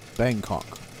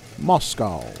 Bangkok,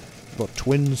 Moscow, the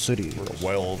Twin Cities.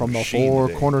 From the four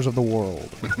corners of the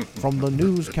world, from the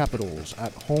news capitals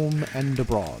at home and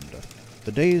abroad.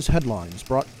 The day's headlines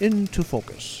brought into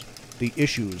focus the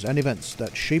issues and events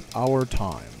that shape our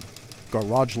time.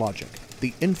 Garage Logic,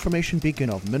 the information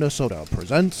beacon of Minnesota,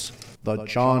 presents the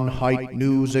John Haidt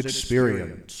News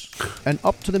Experience. An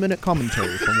up-to-the-minute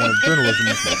commentary from one of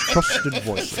journalism's most trusted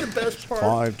voices.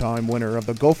 Five-time winner of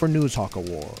the Gopher Newshawk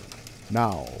Award.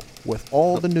 Now, with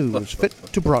all the news fit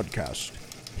to broadcast,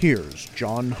 here's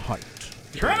John Haidt.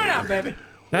 Turn it up, baby.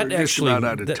 That We're just actually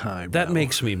about out of time that now.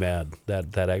 makes me mad.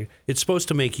 It's supposed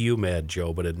to make you mad,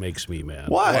 Joe, but it makes me mad.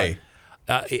 Why?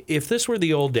 If this were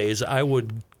the old days, I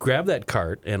would grab that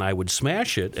cart and I would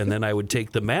smash it, and then I would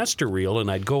take the master reel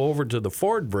and I'd go over to the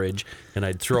Ford Bridge and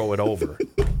I'd throw it over.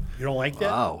 You don't like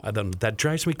that? Wow. That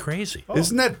drives me crazy.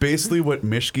 Isn't that basically what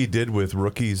Mischke did with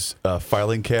Rookie's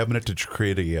filing cabinet to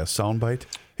create a soundbite?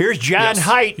 Here's John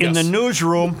Haidt in the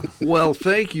newsroom. Well,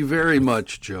 thank you very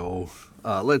much, Joe.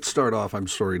 Let's start off, I'm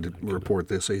sorry to report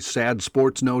this, a sad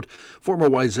sports note. Former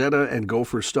Wayzata and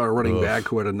Gopher star running back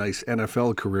who had a nice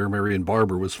NFL career, Marion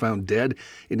Barber, was found dead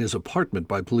in his apartment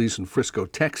by police in Frisco,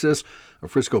 Texas. A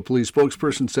Frisco police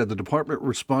spokesperson said the department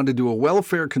responded to a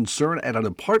welfare concern at an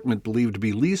apartment believed to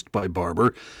be leased by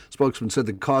Barber. Spokesman said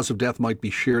the cause of death might be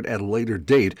shared at a later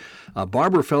date.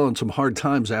 Barber fell in some hard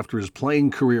times after his playing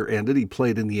career ended. He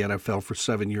played in the NFL for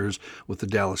 7 years with the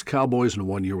Dallas Cowboys and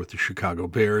 1 year with the Chicago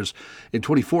Bears. In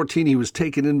 2014, he was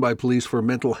taken in by police for a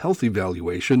mental health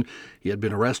evaluation. He had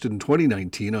been arrested in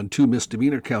 2019 on 2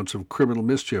 misdemeanor counts of criminal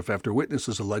mischief after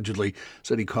witnesses allegedly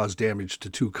said he caused damage to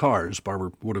 2 cars.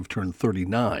 Barber would have turned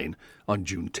 39 on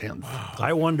June 10th.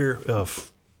 I wonder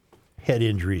if head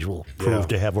injuries will prove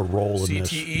to have a role in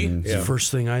this. CTE? It's the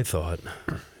first thing I thought.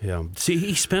 Yeah. See,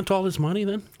 he spent all his money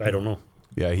then? I don't know.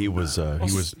 Yeah, he was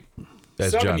as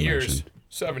 7 John years. mentioned.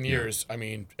 7 years. I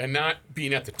mean, and not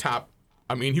being at the top.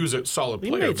 I mean, he was a solid He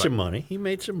player. made but, some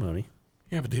money.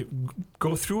 Yeah, but they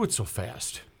go through it so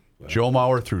fast. Joe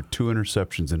Mauer threw 2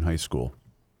 interceptions in high school.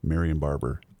 Marion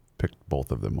Barber picked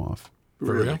both of them off.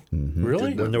 For real?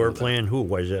 Really? When they were playing who?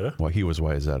 Wayzata? Well, he was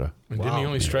Wayzata. And didn't he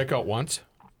only strike out once?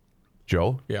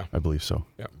 Joe? Yeah. I believe so.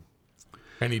 Yeah.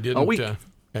 And he didn't.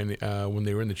 When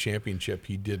they were in the championship,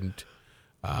 he didn't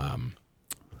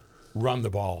run the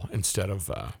ball instead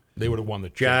of. They would have won the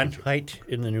John championship. Haidt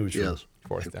in the newsroom. Yes.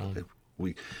 4th down.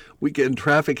 Weekend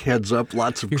traffic heads up,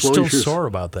 lots of You're closures. still sore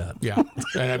about that. Yeah,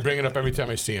 and I bring it up every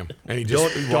time I see him, and he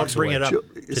just Don't walks bring away. it up Joe,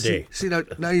 today. See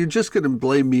now you're just going to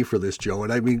blame me for this, Joe.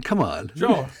 And I mean, come on.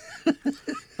 Joe,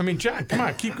 I mean, John, come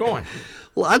on, keep going.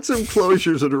 Lots of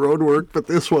closures and road work, but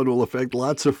this one will affect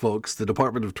lots of folks. The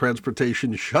Department of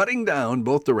Transportation shutting down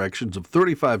both directions of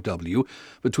 35W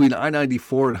between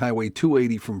I-94 and Highway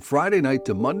 280 from Friday night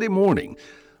to Monday morning.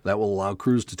 That will allow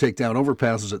crews to take down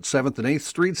overpasses at 7th and 8th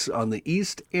Streets on the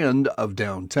east end of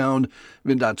downtown.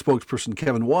 MnDOT spokesperson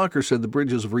Kevin Walker said the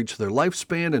bridges have reached their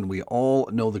lifespan, and we all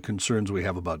know the concerns we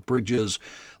have about bridges.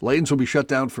 Lanes will be shut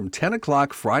down from 10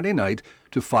 o'clock Friday night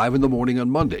to 5 in the morning on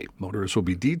Monday. Motorists will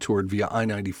be detoured via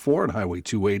I-94 and Highway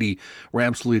 280.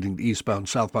 Ramps leading to eastbound,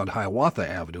 southbound Hiawatha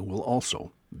Avenue will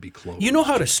also be closed. You know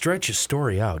how to stretch a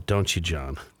story out, don't you,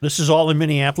 John? This is all in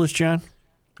Minneapolis, John?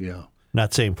 Yeah.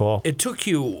 Not St. Paul. It took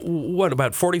you,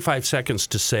 about 45 seconds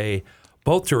to say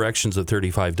both directions of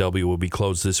 35W will be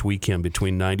closed this weekend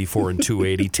between 94 and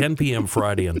 280, 10 p.m.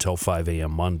 Friday until 5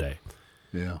 a.m. Monday.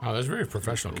 Yeah. Oh, that's very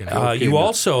professional. There's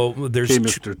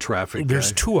Mr. Traffic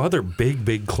There's guy. two other big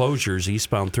closures.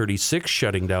 Eastbound 36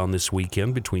 shutting down this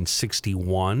weekend between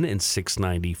 61 and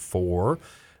 694.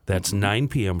 That's 9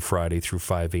 p.m. Friday through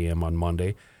 5 a.m. on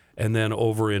Monday. And then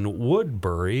over in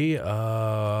Woodbury,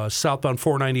 southbound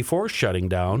 494 shutting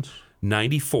down,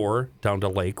 94 down to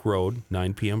Lake Road,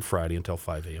 9 p.m. Friday until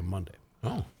 5 a.m. Monday.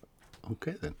 Oh,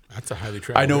 okay then. That's a highly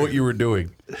traveled I know area. what you were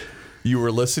doing. You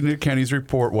were listening to Kenny's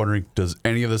report, wondering, does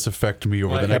any of this affect me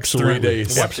over the next 3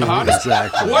 days? Absolutely.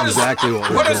 Exactly. What does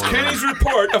going Kenny's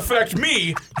report affect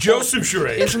me, Joseph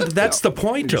Charade? That's the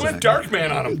point You of went it. dark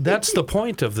man on him. That's the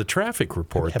point of the traffic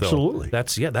report, though. Absolutely.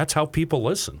 That's how people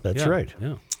listen. That's Yeah, right.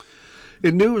 Yeah.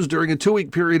 In news, during a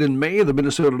 2-week period in May, the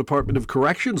Minnesota Department of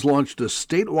Corrections launched a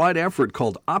statewide effort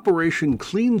called Operation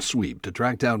Clean Sweep to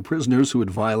track down prisoners who had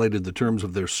violated the terms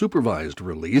of their supervised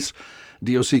release.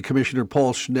 DOC Commissioner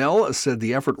Paul Schnell said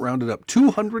the effort rounded up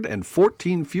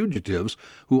 214 fugitives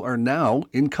who are now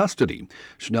in custody.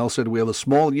 Schnell said we have a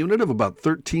small unit of about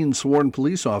 13 sworn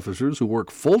police officers who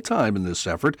work full-time in this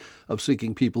effort of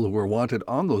seeking people who are wanted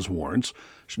on those warrants.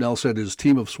 Schnell said his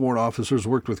team of sworn officers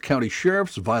worked with county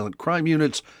sheriffs, violent crime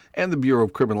units, and the Bureau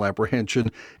of Criminal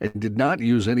Apprehension and did not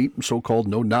use any so-called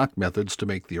no-knock methods to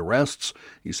make the arrests.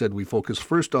 He said we focus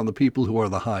first on the people who are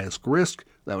the highest risk.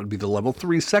 That would be the level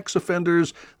 3 sex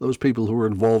offenders, those people who are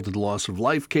involved in loss of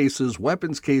life cases,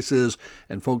 weapons cases,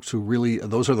 and folks who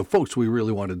those are the folks we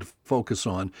really wanted to focus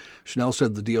on. Schnell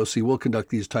said the DOC will conduct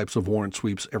these types of warrant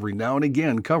sweeps every now and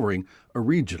again, covering a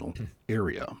regional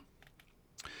area.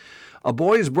 A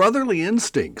boy's brotherly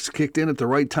instincts kicked in at the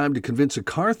right time to convince a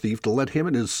car thief to let him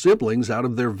and his siblings out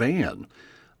of their van.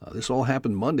 This all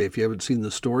happened Monday. If you haven't seen the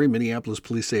story, Minneapolis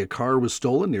police say a car was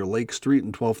stolen near Lake Street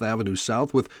and 12th Avenue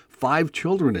South with 5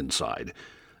 children inside.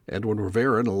 Edwin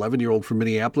Rivera, an 11-year-old from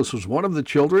Minneapolis, was one of the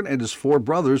children, and his 4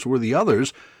 brothers were the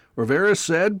others. Rivera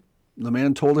said the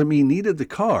man told him he needed the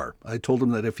car. I told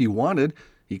him that if he wanted,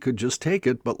 he could just take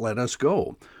it, but let us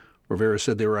go. Rivera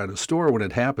said they were at a store when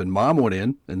it happened. Mom went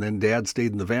in, and then Dad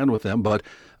stayed in the van with them, but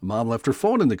Mom left her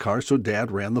phone in the car, so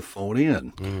Dad ran the phone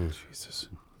in. Jesus.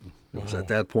 It was at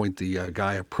that point the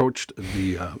guy approached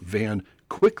the van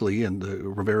quickly, and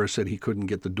Rivera said he couldn't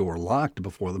get the door locked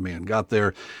before the man got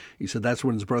there. He said that's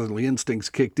when his brotherly instincts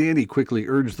kicked in. He quickly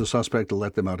urged the suspect to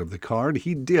let them out of the car, and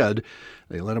he did.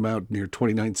 They let him out near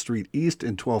 29th Street East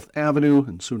and 12th Avenue,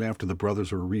 and soon after the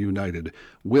brothers were reunited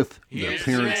with their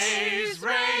parents.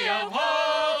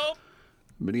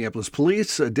 Minneapolis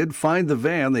police did find the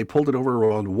van. They pulled it over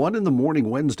around 1 in the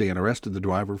morning Wednesday and arrested the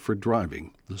driver for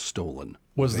driving the stolen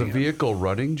Was van. the vehicle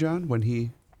running, John, when he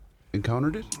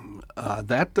encountered it?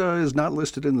 That is not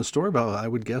listed in the story, but I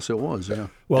would guess it was, yeah.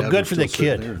 Well, Dad good was for the still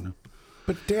sitting kid. there.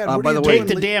 But, Dad, by what are the you way- Take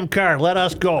doing? the damn car. Let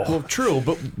us go. Well, true,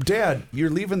 but, Dad,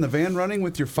 you're leaving the van running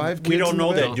with your 5 kids We don't in the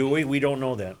know van? that, do we? We don't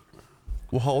know that.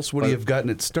 Well, how else would he have gotten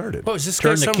it started? Oh, is this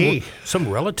Turn guy the key. some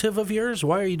relative of yours?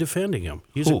 Why are you defending him?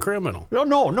 He's a criminal.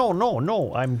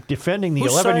 No. I'm defending the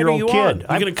Whose side are 11-year-old you kid. on? You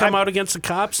I'm going to come out against the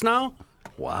cops now?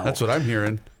 Wow. That's what I'm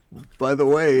hearing. By the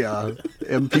way,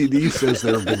 MPD says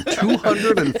there have been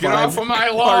 205 Get off of my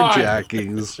lawn.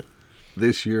 carjackings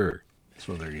this year.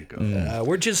 So there you go.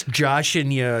 We're just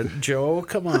joshing you, Joe.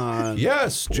 Come on.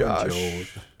 Yes, Josh.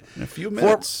 In a few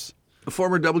minutes.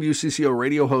 Former WCCO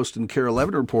radio host and KARE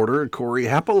 11 reporter Corey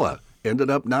Heppola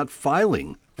ended up not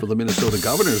filing for the Minnesota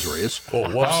governor's race. Oh,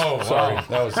 whoops. Sorry.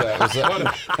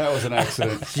 That was an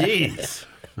accident. Jeez.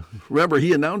 Remember,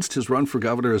 he announced his run for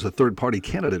governor as a third-party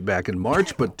candidate back in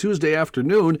March, but Tuesday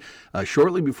afternoon,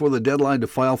 shortly before the deadline to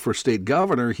file for state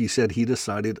governor, he said he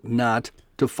decided not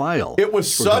to file. It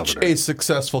was for such governor. a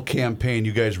successful campaign,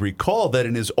 you guys recall that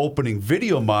in his opening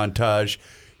video montage,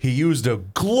 he used a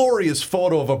glorious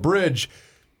photo of a bridge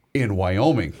in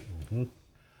Wyoming. You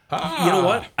know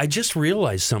what? I just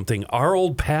realized something. Our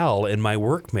old pal and my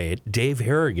workmate, Dave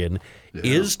Harrigan,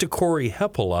 is to Corey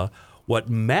Heppola what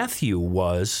Matthew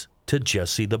was to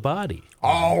Jesse the Body.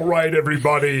 All right,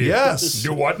 everybody. Yes.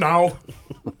 Do what now?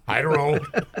 I don't know.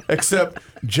 Except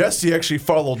Jesse actually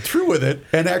followed through with it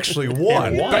and actually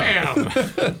won.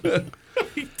 Bam!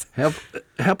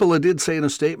 Hepola did say in a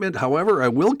statement, however, I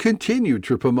will continue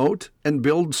to promote and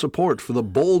build support for the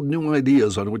bold new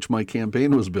ideas on which my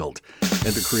campaign was built,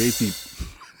 and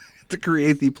to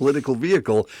create the political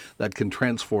vehicle that can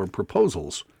transform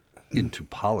proposals into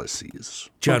policies.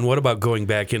 John, what about going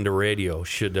back into radio?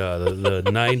 Should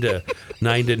the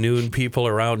 9 to noon people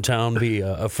around town be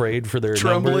afraid for their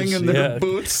Trembling numbers? in their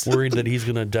boots? Worried that he's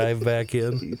going to dive back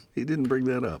in? He didn't bring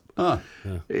that up.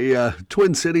 Yeah. A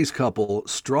Twin Cities couple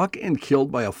struck and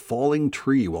killed by a falling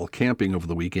tree while camping over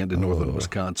the weekend in northern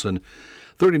Wisconsin.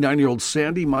 39-year-old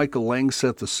Sandy Michael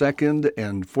Langseth II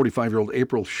and 45-year-old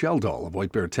April Sheldall of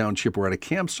White Bear Township were at a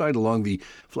campsite along the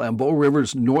Flambeau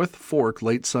River's North Fork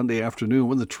late Sunday afternoon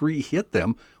when the tree hit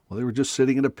them while they were just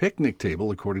sitting at a picnic table,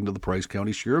 according to the Price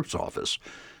County Sheriff's Office.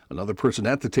 Another person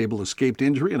at the table escaped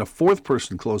injury, and a fourth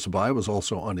person close by was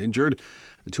also uninjured.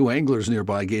 The two anglers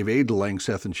nearby gave aid to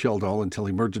Langseth and Sheldall until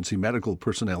emergency medical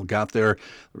personnel got there.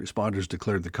 The responders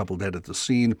declared the couple dead at the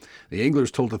scene. The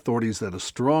anglers told authorities that a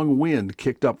strong wind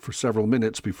kicked up for several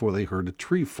minutes before they heard a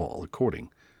tree fall, according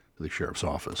to the sheriff's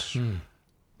office.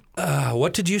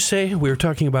 What did you say? We were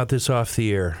talking about this off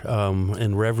the air,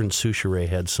 and Reverend Souchere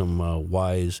had some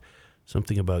wise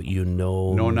something about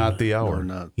not the hour.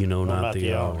 Not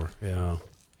the hour. Yeah.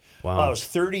 Wow. Well, it was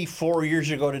 34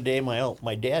 years ago today.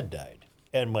 My dad died.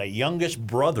 And my youngest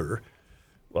brother,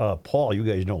 Paul, you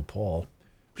guys know Paul,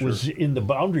 was in the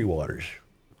Boundary Waters,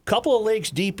 a couple of lakes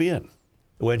deep in,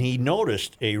 when he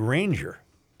noticed a ranger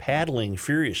paddling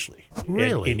furiously.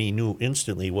 Really? And he knew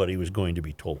instantly what he was going to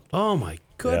be told. Oh, my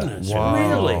goodness. Yeah. Wow.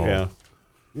 Really? Yeah.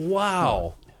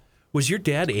 Wow. Was your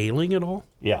dad ailing at all?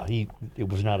 Yeah, it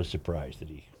was not a surprise that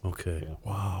he... Okay. Yeah.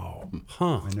 Wow.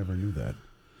 Huh. I never knew that.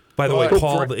 By the way,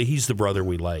 Paul, he's the brother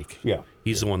we like. Yeah.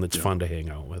 He's the one that's fun to hang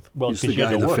out with. Well, He's the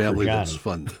guy in the family that's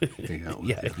fun to hang out with.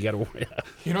 Yeah, you got to.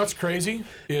 You know what's crazy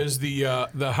is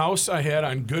the house I had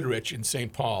on Goodrich in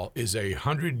St. Paul is a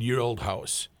 100-year-old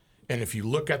house, and if you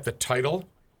look at the title,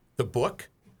 the book,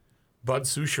 Bud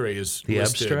Souchere is the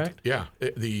listed. abstract. Yeah,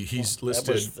 he's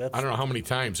listed. I don't know how many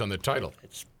times on the title.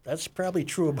 That's probably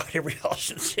true about every house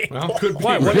in St. Paul. Well, could be.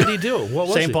 Why? What did he do? What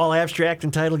was St. it? Paul Abstract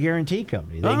and Title Guarantee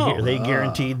Company. They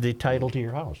guaranteed the title to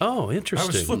your house. Oh, I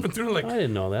interesting. was flipping through like I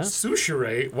didn't know that.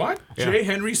 Souchere. What? J.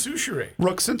 Henry Souchere.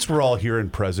 Rook, since we're all here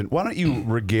and present, why don't you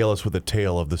regale us with a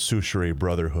tale of the Souchere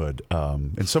Brotherhood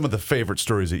and some of the favorite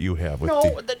stories that you have with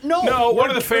No,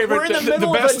 one of the favorite. We're in the middle the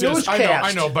of a best is newscast.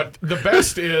 I know, but the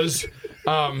best is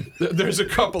there's a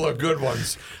couple of good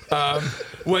ones.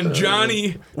 When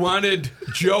Johnny wanted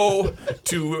Joe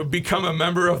to become a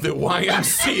member of the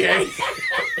YMCA.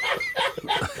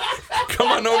 Come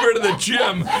on over to the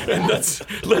gym and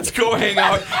let's go hang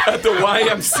out at the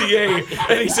YMCA.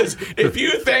 And he says, if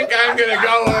you think I'm gonna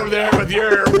go over there with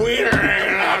your wiener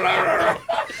hanging out,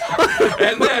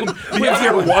 and then With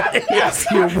your what? Yes,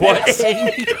 Your what?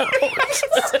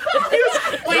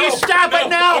 Will you stop it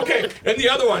now? Okay, and the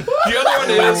other one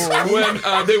is when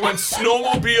they went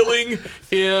snowmobiling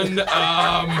in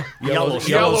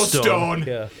Yellowstone.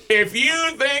 Yeah. If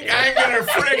you think I'm gonna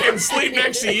frickin' sleep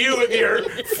next to you with your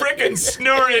frickin'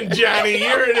 snoring, Johnny,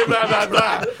 you're in blah blah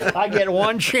blah. I get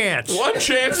one chance. One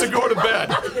chance to go to bed.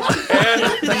 And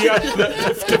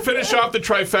to finish off the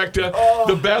trifecta,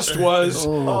 the best was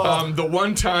the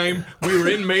one time we were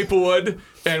in Maplewood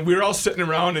and we were all sitting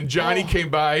around and Johnny came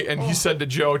by and he said to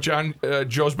Joe,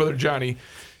 Joe's brother Johnny,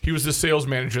 he was the sales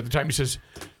manager at the time, he says,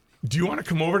 do you want to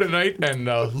come over tonight and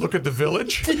look at the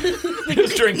village? It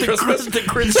was during Christmas. The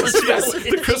Christmas Yes,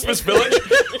 the Christmas village.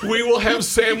 We will have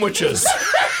sandwiches.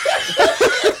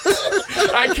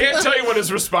 I can't tell you what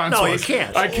his response was. No, you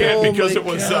can't. I can't Oh because my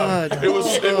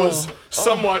it was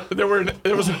somewhat there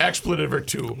was an expletive or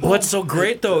two. What's so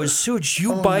great though is Such,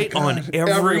 you bite on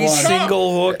every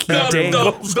single hook he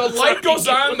dangles. The light goes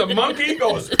on, the monkey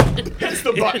goes, hits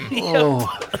the button.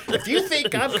 If you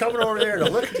think I'm coming over there to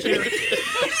look at you,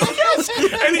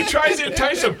 And he tries to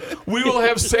entice him. We will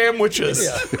have sandwiches.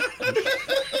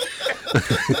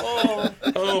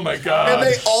 Oh my God. And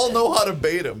they all know how to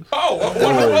bait him.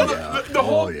 The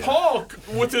whole Paul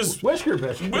with his whisker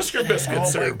biscuits. whisker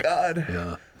biscuits. Oh my God.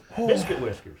 Yeah. Biscuit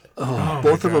whiskers.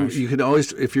 Both of them, you can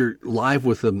always, if you're live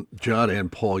with them, John and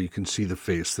Paul, you can see the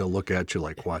face. They'll look at you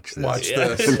like, watch this. Watch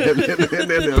this. and then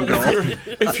they'll go.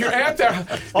 If you're at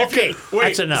the Okay, wait,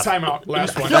 that's enough. Time out.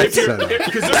 Last one. That's Because enough.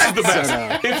 this is the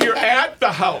best. If you're at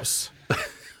the house,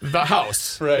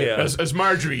 Right. Yeah. as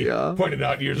Marjorie pointed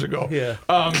out years ago. Yeah.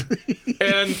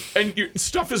 And your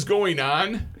stuff is going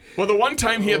on. Well, the one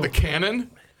time he had the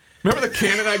cannon, Remember the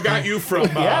cannon I got you from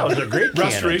Yeah, it was a great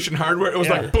cannon. Restoration Hardware? It was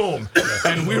like boom,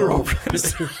 and we were over at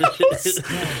his house.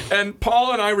 And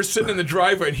Paul and I were sitting in the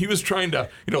driveway, and he was trying to,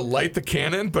 light the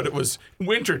cannon, but it was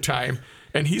winter time.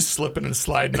 And he's slipping and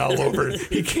sliding all over.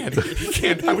 He can't.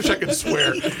 I wish I could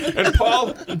swear. And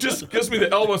Paul just gives me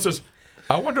the elbow and says,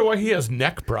 I wonder why he has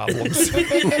neck problems. But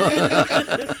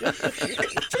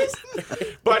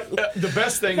the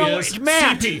best thing is,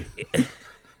 Matt. CP,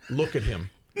 look at him.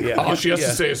 Yeah. All she has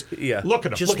to say is, look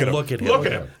at him. Just look at him. Look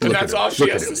at him. And that's all she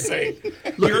has to say.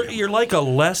 You're like a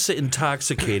less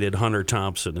intoxicated Hunter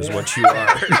Thompson is what you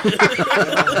are.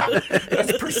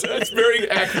 That's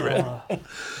very accurate.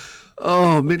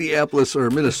 Oh,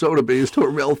 Minnesota-based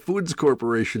Hormel Foods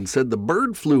Corporation said the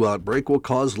bird flu outbreak will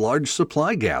cause large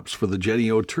supply gaps for the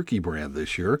Jennie-O turkey brand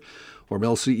this year.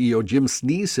 Hormel CEO Jim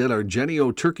Snee said our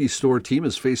Jennie-O turkey store team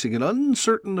is facing an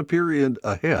uncertain period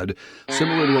ahead,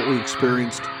 similar to what we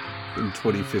experienced in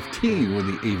 2015 when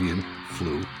the avian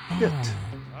flu hit.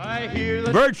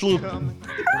 Bird flu.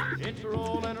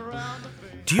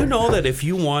 Do you know that if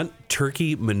you want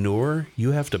turkey manure,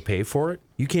 you have to pay for it?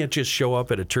 You can't just show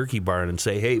up at a turkey barn and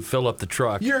say, hey, fill up the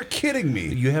truck. You're kidding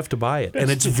me. You have to buy it, and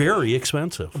it's very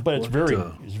expensive. But it's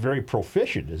very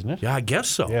proficient, isn't it? Yeah, I guess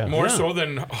so. Yeah. More so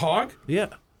than hog? Yeah.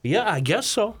 Yeah, I guess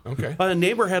so. Okay. A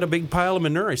neighbor had a big pile of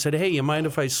manure. I said, hey, you mind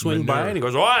if I swing by? And he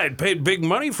goes, I paid big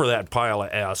money for that pile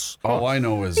of S. All I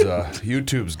know is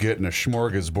YouTube's getting a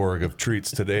smorgasbord of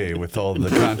treats today with all the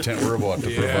content we're about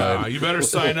to provide. You better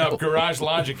sign up. Garage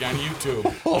Logic on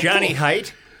YouTube. Johnny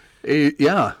Height.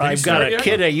 Yeah. I've got a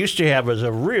kid I used to have as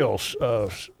a real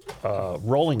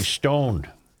Rolling Stone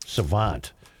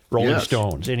savant, Rolling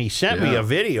Stones. And he sent me a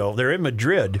video. They're in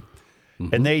Madrid.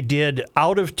 And they did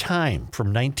Out of Time from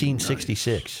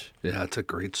 1966. Nice. Yeah, it's a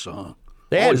great song.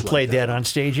 They hadn't played that on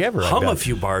stage ever. Hum a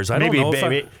few bars. I don't know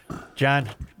if John,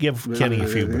 give Kenny a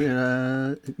few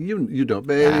bars. You don't,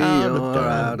 baby. You're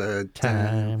out of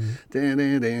time.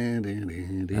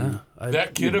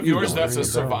 That kid of yours, that's a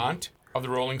savant of the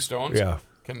Rolling Stones? Yeah.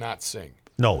 Cannot sing.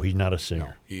 No, he's not a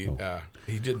singer. He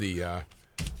did the...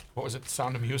 what was it?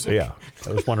 Sound of Music? Yeah,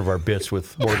 that was one of our bits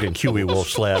with Morgan Huey Wolf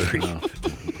Slattery.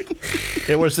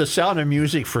 It was the Sound of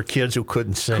Music for kids who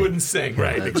couldn't sing.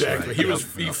 Right, exactly. Right.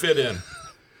 He fit in.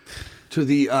 To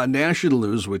the national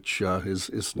news, which is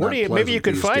not pleasant maybe you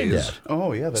can these find days. that.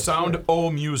 Oh, yeah. That's Sound right.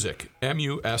 O Music,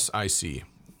 MUSIC.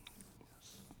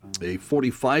 A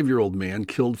 45-year-old man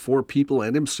killed 4 people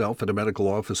and himself at a medical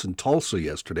office in Tulsa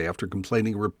yesterday after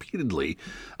complaining repeatedly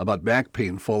about back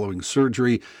pain following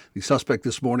surgery. The suspect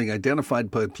this morning identified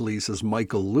by police as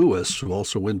Michael Lewis, who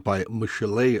also went by Michelle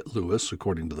Lewis,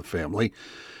 according to the family.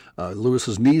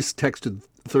 Lewis's niece texted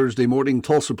Thursday morning,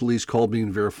 Tulsa police called me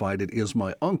and verified it is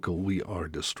my uncle. We are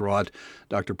distraught.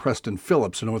 Dr. Preston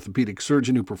Phillips, an orthopedic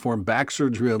surgeon who performed back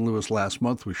surgery on Lewis last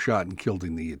month, was shot and killed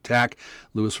in the attack.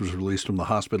 Lewis was released from the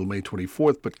hospital May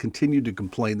 24th, but continued to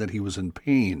complain that he was in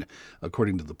pain.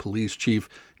 According to the police chief,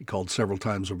 he called several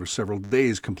times over several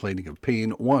days complaining of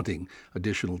pain, wanting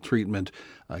additional treatment.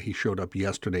 He showed up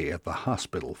yesterday at the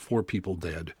hospital. 4 people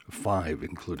dead, 5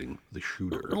 including the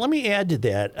shooter. Let me add to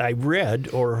that. I read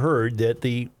or heard that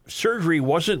the surgery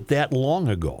wasn't that long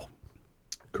ago.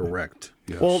 Correct.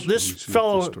 Yes. Well, this Let me see what the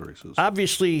fellow story says.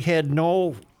 obviously had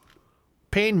no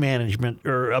pain management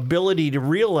or ability to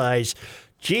realize,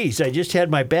 geez, I just had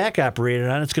my back operated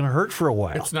on. It's going to hurt for a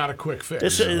while. It's not a quick fix.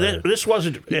 This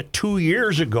wasn't 2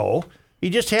 years ago. He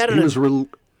just had it. He was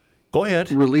Go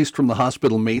ahead. Released from the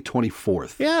hospital May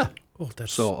 24th. Yeah.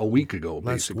 So a week ago,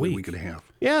 basically, a week and a half.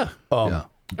 Yeah. Yeah.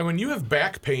 And when you have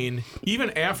back pain, even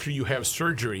after you have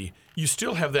surgery, you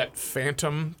still have that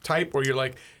phantom type where you're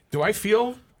like, does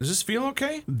this feel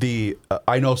okay?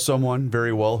 I know someone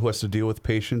very well who has to deal with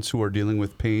patients who are dealing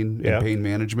with pain and pain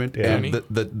management, and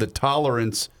the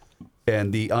tolerance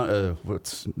and the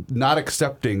what's not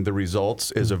accepting the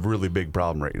results is a really big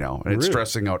problem right now, and it's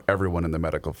stressing out everyone in the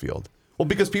medical field. Well,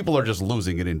 because people are just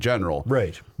losing it in general,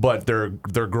 right? But they're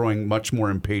growing much more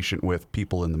impatient with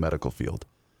people in the medical field,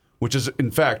 which is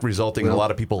in fact resulting in a lot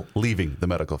of people leaving the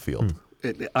medical field.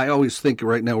 I always think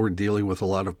right now we're dealing with a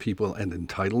lot of people and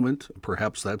entitlement.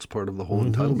 Perhaps that's part of the whole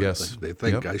entitlement thing. They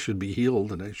think I should be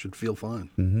healed and I should feel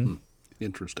fine.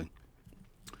 Interesting.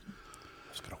 I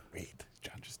was going to wait.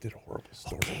 John just did a horrible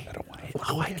story. Okay. I don't want to.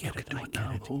 Oh, I get it. Now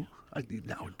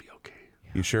would be okay.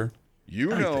 You sure? You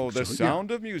know the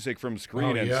sound of music from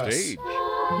screen and stage.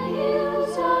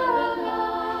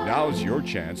 Now's your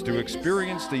chance to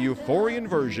experience the euphorian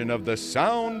version of the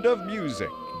sound of music.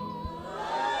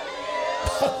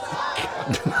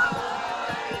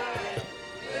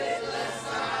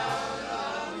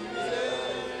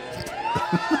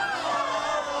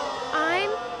 I'm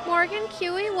more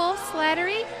Huey Wolf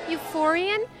Slattery,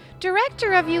 Euphorian,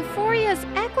 director of Euphoria's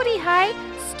Equity High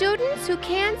Students Who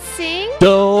Can't Sing.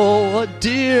 Doe, a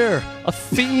deer, a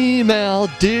female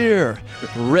deer.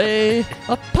 Ray,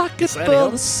 a pocket full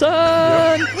of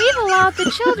sun. We've allowed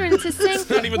the children to sing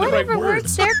not even the right whatever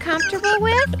words they're comfortable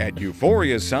with. At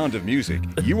Euphoria's Sound of Music,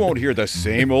 you won't hear the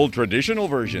same old traditional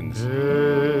versions.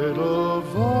 Oh,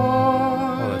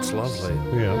 that's lovely.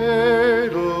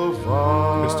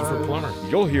 Christopher Plummer.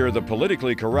 You'll hear the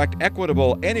politically correct,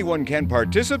 equitable, anyone can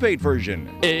participate version.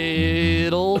 Edelweiss,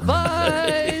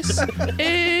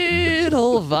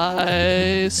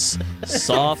 Edelweiss.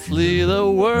 Softly the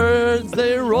words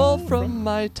they roll from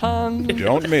my tongue.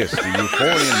 Don't miss the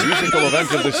Euphorian musical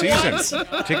event of the season.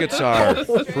 Tickets are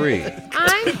free.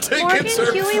 I'm Morgan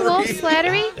Huey Wolf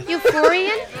Slattery,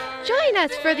 Euphorian. Join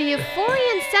us for the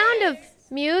Euphorian Sound of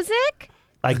Music.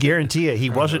 I guarantee you, he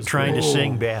wasn't trying to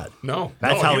sing bad. No,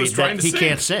 That's no, how he was trying to he sing.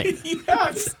 can't sing.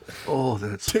 Yes. Oh,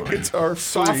 that's Tickets are free.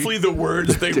 Softly the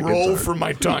words they roll from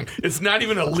my tongue. It's not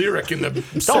even a lyric in the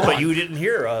song. No, but you didn't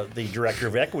hear the director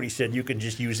of Equity said you can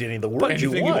just use any of the words you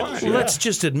anything you want. want. Well, let's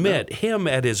just admit, him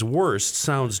at his worst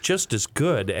sounds just as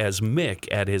good as Mick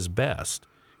at his best.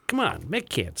 Come on, Mick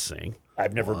can't sing.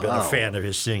 I've never been a fan of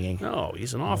his singing. No,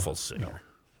 he's an awful singer.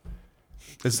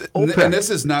 And this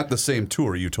is not the same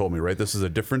tour you told me, right? This is a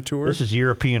different tour? This is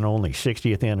European only,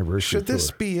 60th anniversary Should this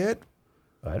tour. be it?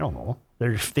 I don't know.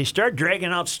 If they start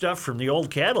dragging out stuff from the old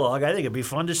catalog, I think it'd be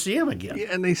fun to see them again. Yeah,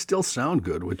 and they still sound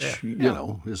good, which you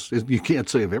know is you can't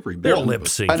say of every They're band. lip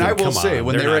syncing. And I will Come say, on,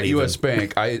 when they were not at even- U.S.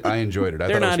 Bank, I enjoyed it. I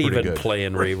They're thought not it was pretty even good.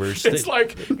 playing Reavers. It's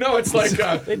like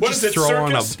what is it? throw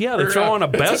on a- Circus? yeah, they Or, throw on a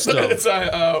best of. It's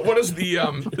what is the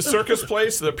circus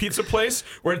place, the pizza place,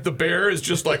 where the bear is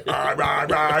just like rah, rah,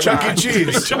 rah, Chuck E. rah.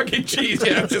 Cheese. Chuck E. Cheese,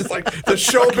 yeah, just like The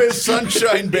Showbiz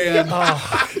Sunshine Band.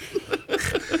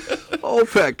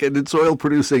 OPEC and its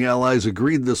oil-producing allies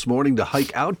agreed this morning to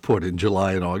hike output in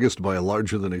July and August by a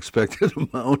larger-than-expected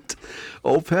amount.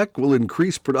 OPEC will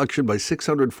increase production by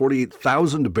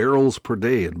 648,000 barrels per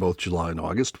day in both July and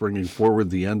August, bringing forward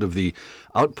the end of the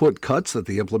output cuts that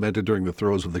they implemented during the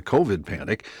throes of the COVID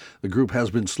panic. The group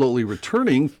has been slowly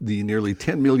returning the nearly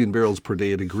 10 million barrels per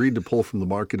day it agreed to pull from the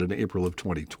market in April of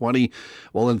 2020.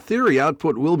 While in theory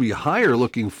output will be higher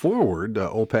looking forward,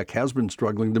 OPEC has been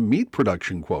struggling to meet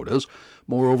production quotas.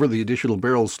 Moreover, the additional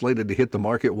barrels slated to hit the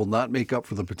market will not make up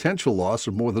for the potential loss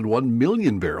of more than 1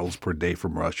 million barrels per day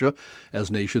from Russia as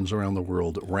nations around the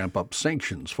world ramp up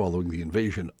sanctions following the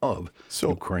invasion of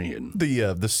Ukraine.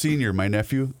 The senior, my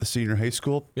nephew, the senior high school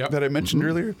Yep. that I mentioned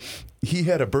earlier, he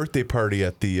had a birthday party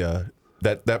at the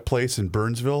that place in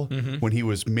Burnsville when he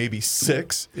was maybe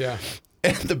 6. yeah.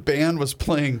 And the band was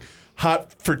playing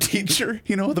Hot for Teacher,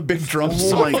 you know, the big drum Oh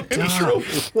solo my intro.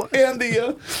 God. And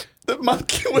the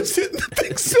monkey was hitting the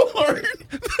thing so hard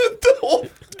that the whole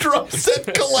drum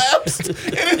set collapsed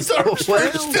and his arms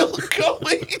were still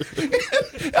going.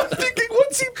 And I'm thinking,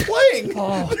 what's he playing?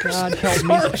 Oh, God, help His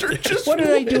me. arms are just What did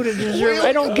I do to deserve?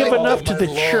 I don't give enough to my the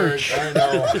Lord, church. I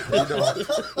know.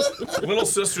 Little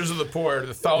Sisters of the Poor,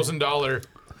 the $1,000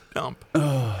 dump.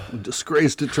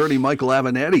 Disgraced attorney Michael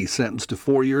Avenatti sentenced to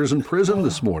 4 years in prison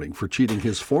this morning for cheating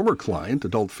his former client,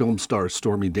 adult film star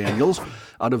Stormy Daniels,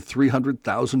 out of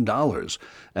 $300,000.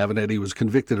 Avenatti was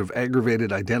convicted of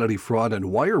aggravated identity fraud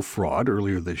and wire fraud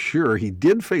earlier this year. He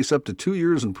did face up to 2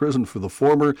 years in prison for the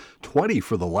former, 20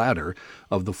 for the latter.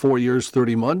 Of the 4 years,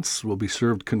 30 months will be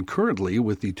served concurrently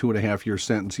with the 2.5-year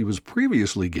sentence he was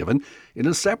previously given in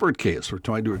a separate case for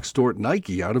trying to extort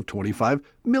Nike out of $25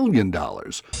 million.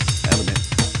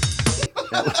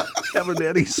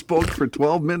 Avenatti spoke for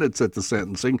 12 minutes at the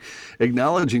sentencing,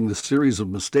 acknowledging the series of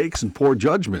mistakes and poor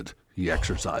judgment he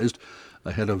exercised.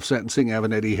 Ahead of sentencing,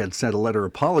 Avenatti had sent a letter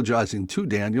apologizing to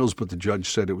Daniels, but the judge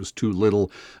said it was too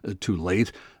little, too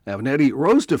late. Avenatti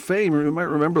rose to fame. You might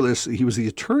remember this. He was the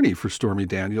attorney for Stormy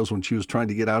Daniels when she was trying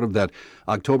to get out of that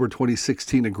October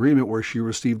 2016 agreement where she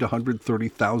received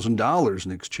 $130,000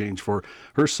 in exchange for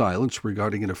her silence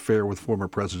regarding an affair with former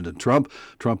President Trump.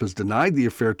 Trump has denied the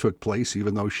affair took place,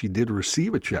 even though she did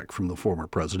receive a check from the former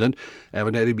president.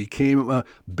 Avenatti became a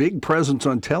big presence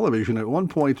on television. At one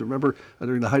point, remember,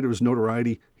 during the height of his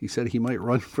notoriety, he said he might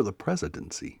run for the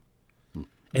presidency.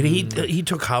 And he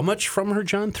took how much from her,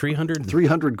 John?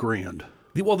 $300,000.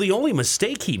 Well, the only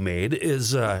mistake he made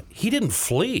is he didn't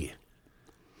flee.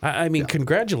 I mean,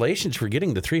 congratulations for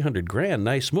getting the $300,000.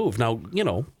 Nice move. Now, you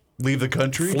know, leave the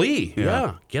country. Flee.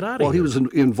 Yeah. Get out of here. Well, he was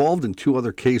involved in 2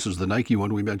 other cases. The Nike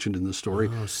one we mentioned in the story.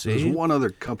 see? There's one other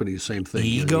company, same thing.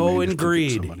 Ego and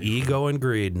greed. Ego and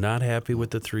greed. Not happy with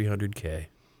the $300,000.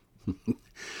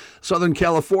 Southern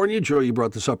California, Joe, you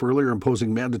brought this up earlier,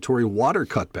 imposing mandatory water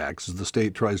cutbacks as the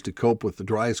state tries to cope with the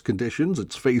driest conditions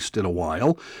it's faced in a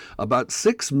while. About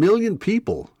 6 million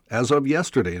people, as of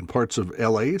yesterday, in parts of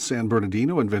L.A., San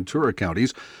Bernardino, and Ventura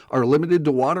counties, are limited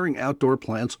to watering outdoor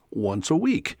plants once a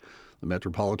week. The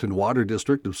Metropolitan Water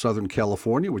District of Southern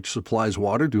California, which supplies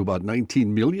water to about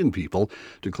 19 million people,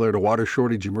 declared a water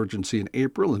shortage emergency in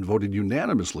April and voted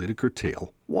unanimously to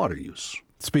curtail water use.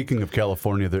 Speaking of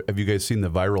California, have you guys seen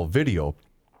the viral video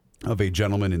of a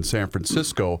gentleman in San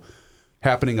Francisco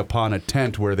happening upon a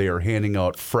tent where they are handing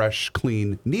out fresh,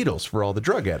 clean needles for all the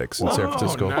drug addicts in San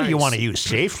Francisco? Well, you want to use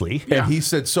safely. And he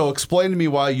said, so explain to me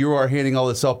why you are handing all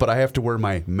this out, but I have to wear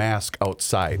my mask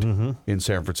outside in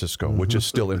San Francisco, which is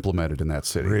still implemented in that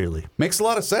city. Really? Makes a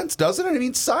lot of sense, doesn't it? I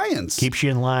mean, science. Keeps you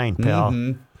in line,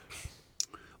 pal.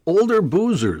 Older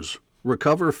boozers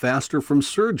recover faster from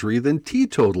surgery than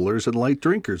teetotalers and light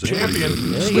drinkers. Champion.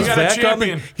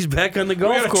 He's back on the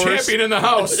golf course. We got a champion in the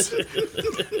house.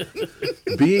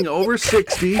 Being over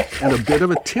 60 and a bit of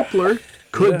a tippler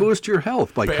could boost your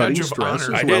health by cutting stress.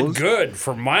 I did good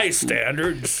for my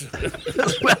standards.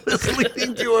 As well as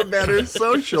leading to a better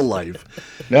social life.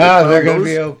 No, they're going to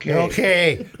be okay.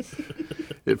 Okay.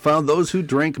 It found those who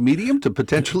drank medium to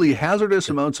potentially hazardous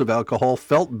amounts of alcohol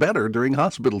felt better during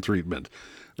hospital treatment.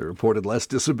 They reported less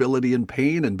disability and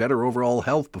pain and better overall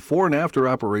health before and after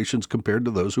operations compared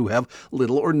to those who have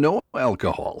little or no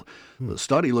alcohol. The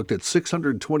study looked at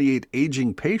 628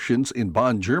 aging patients in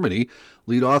Bonn, Germany.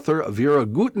 Lead author Vera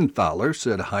Gutenthaler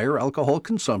said higher alcohol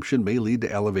consumption may lead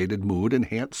to elevated mood,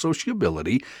 enhanced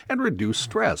sociability, and reduced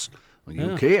stress.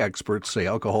 UK experts say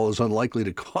alcohol is unlikely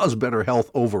to cause better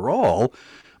health overall,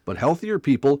 but healthier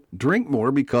people drink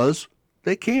more because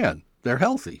they can. They're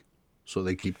healthy. So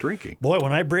they keep drinking. Boy,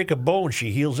 when I break a bone,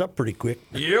 she heals up pretty quick.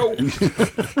 Yo.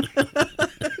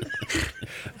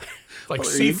 Like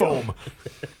sea foam.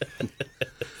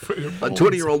 A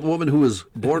 20-year-old woman who was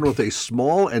born with a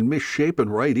small and misshapen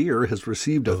right ear has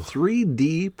received a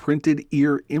 3D printed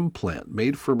ear implant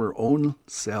made from her own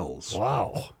cells.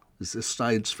 Wow. Is this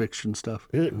science fiction stuff?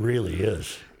 It really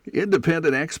is.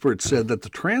 Independent experts said that the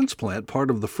transplant,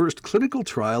 part of the first clinical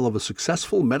trial of a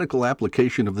successful medical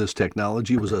application of this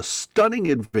technology, was a stunning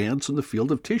advance in the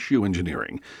field of tissue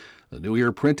engineering. The new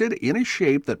ear printed in a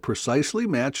shape that precisely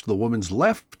matched the woman's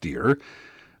left ear.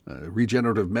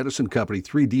 Regenerative medicine company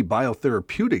 3D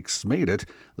Biotherapeutics made it.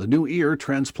 The new ear,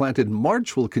 transplanted in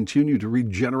March, will continue to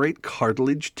regenerate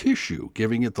cartilage tissue,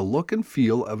 giving it the look and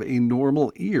feel of a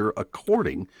normal ear,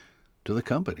 according to the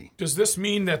company. Does this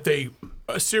mean that they,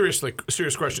 serious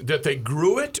question, that they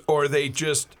grew it or they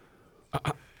just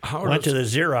went to the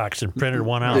Xerox and printed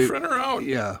one out? Print her out.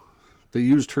 Yeah. They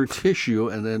used her tissue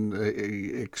and then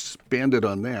expanded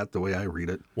on that, the way I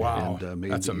read it. Wow. And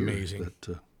made that's the ear amazing.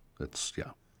 That's, yeah.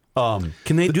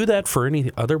 Can they do that for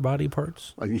any other body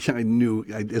parts? I knew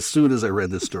as soon as I read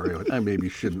this story, I maybe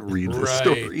shouldn't read this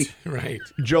story. Right.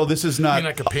 Joe, this is not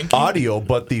like a pinky? audio,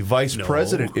 but the vice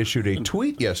president issued a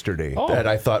tweet yesterday that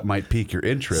I thought might pique your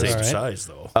interest. Same size,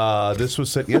 though. This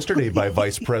was sent yesterday by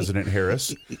Vice President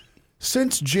Harris.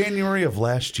 Since January of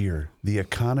last year, the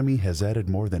economy has added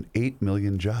more than 8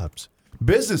 million jobs.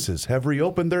 Businesses have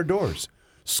reopened their doors.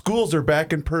 Schools are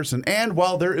back in person, and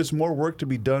while there is more work to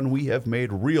be done, we have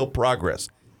made real progress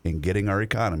in getting our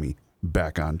economy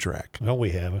back on track. No,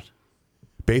 we haven't.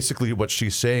 Basically, what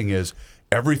she's saying is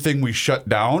everything we shut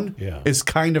down is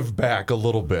kind of back a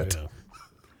little bit.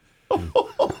 Yeah.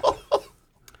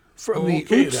 From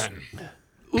the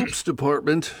Oops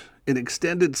department, an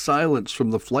extended silence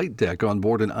from the flight deck on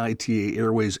board an ITA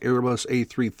Airways Airbus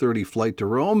A330 flight to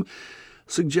Rome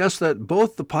suggests that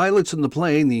both the pilots in the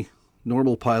plane, the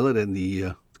normal pilot and the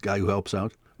guy who helps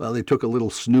out, well, they took a little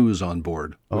snooze on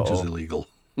board, which is illegal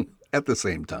at the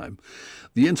same time.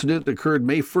 The incident occurred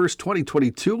May 1st,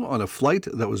 2022 on a flight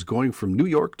that was going from New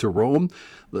York to Rome.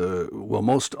 The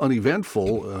most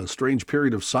uneventful, strange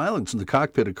period of silence in the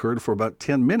cockpit occurred for about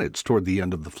 10 minutes toward the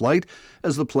end of the flight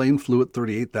as the plane flew at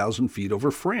 38,000 feet over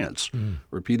France.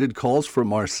 Repeated calls from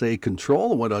Marseille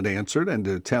Control went unanswered, and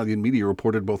Italian media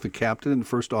reported both the captain and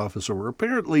first officer were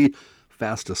apparently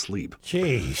fast asleep.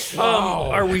 Jeez.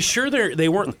 Are we sure they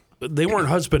weren't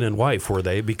husband and wife, were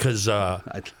they? Because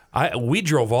we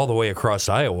drove all the way across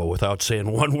Iowa without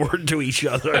saying one word to each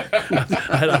other.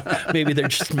 Maybe they're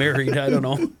just married. I don't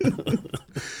know.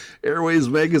 Airways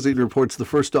Magazine reports the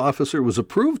first officer was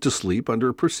approved to sleep under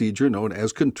a procedure known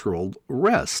as controlled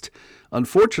rest.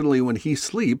 Unfortunately, when he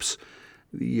sleeps,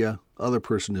 the other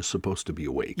person is supposed to be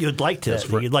awake. You'd like to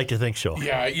think so.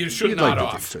 Yeah, you should nod like to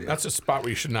off. think so, yeah. That's a spot where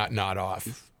you should not nod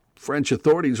off. French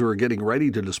authorities were getting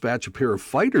ready to dispatch a pair of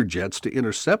fighter jets to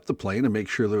intercept the plane and make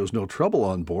sure there was no trouble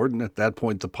on board. And at that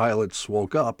point, the pilots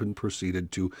woke up and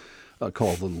proceeded to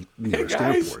call the nearest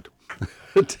airport.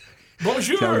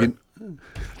 Bonjour.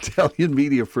 Italian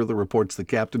media further reports the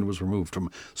captain was removed from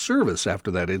service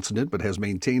after that incident, but has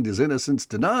maintained his innocence,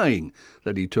 denying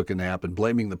that he took a nap and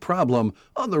blaming the problem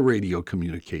on the radio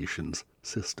communications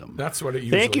system. That's what it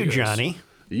usually is. Thank you, Johnny.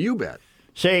 You bet.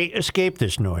 Say, escape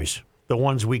this noise, the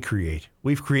ones we create.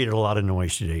 We've created a lot of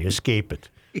noise today. Escape it.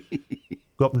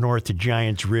 Go up north to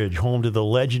Giants Ridge, home to the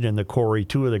Legend and the Quarry,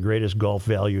 two of the greatest golf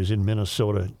values in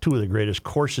Minnesota, two of the greatest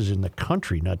courses in the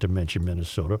country, not to mention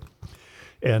Minnesota.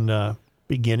 And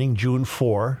beginning June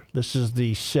 4, this is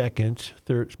the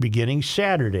beginning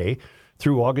Saturday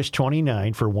through August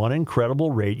 29, for one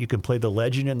incredible rate, you can play the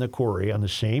Legend and the Quarry on the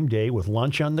same day with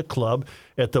lunch on the club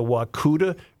at the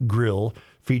Wakuta Grill,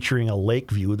 featuring a lake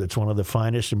view that's one of the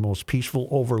finest and most peaceful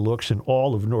overlooks in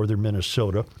all of northern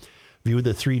Minnesota. View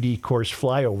the 3D course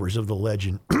flyovers of the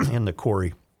Legend and the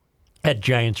Quarry at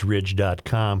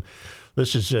giantsridge.com.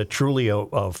 This is truly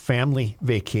a family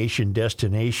vacation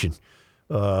destination.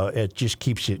 It just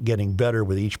keeps it getting better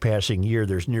with each passing year.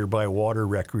 There's nearby water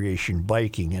recreation,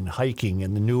 biking, and hiking,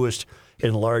 and the newest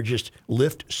and largest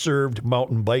lift-served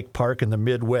mountain bike park in the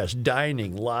Midwest,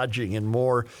 dining, lodging, and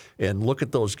more. And look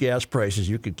at those gas prices.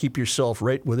 You could keep yourself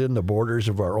right within the borders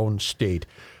of our own state.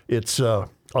 It's a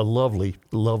lovely,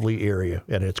 lovely area,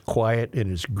 and it's quiet,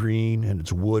 and it's green, and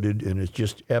it's wooded, and it's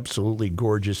just absolutely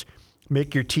gorgeous.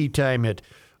 Make your tea time at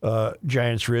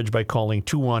Giants Ridge by calling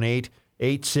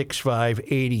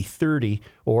 218-865-8030,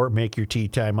 or make your tea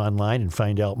time online and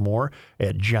find out more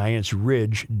at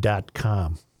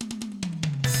giantsridge.com.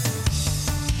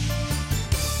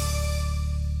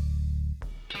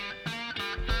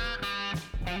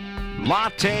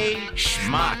 Mate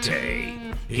Schmate.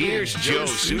 Here's Joe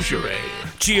Souchere.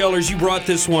 GLers, you brought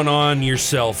this one on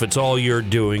yourself. It's all you're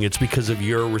doing. It's because of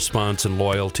your response and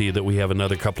loyalty that we have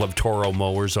another couple of Toro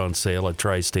mowers on sale at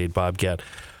Tri-State Bobcat.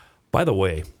 By the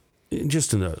way,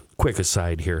 just in a quick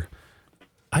aside here,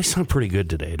 I sound pretty good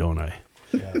today, don't I?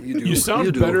 Yeah, you do. You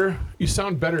sound better. You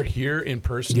sound better here in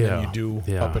person than you do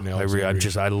up in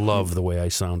Alexandria. I love the way I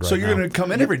sound right now. So you're going to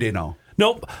come in every day now?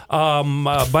 Nope.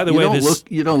 By the way,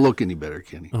 you don't look any better,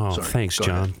 Kenny. Oh, sorry. Thanks, Go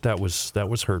John. ahead. That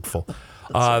was hurtful.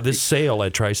 This sale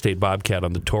at Tri-State Bobcat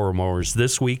on the Toro mowers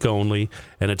this week only,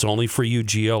 and it's only for you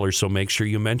GLers. So make sure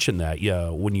you mention that. Yeah,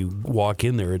 when you walk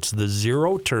in there, it's the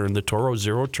Toro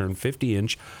Zero Turn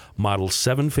 50-inch model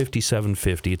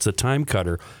 750/750. It's a time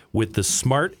cutter with the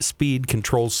Smart Speed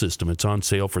Control System. It's on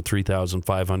sale for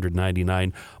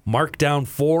 $3,599, marked down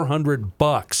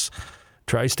 $400.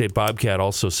 Tri-State Bobcat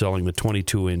also selling the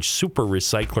 22-inch Super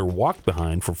Recycler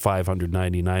walk-behind for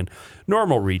 $599.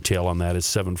 Normal retail on that is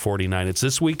 $749. It's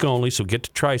this week only, so get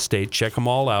to Tri-State. Check them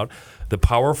all out. The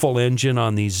powerful engine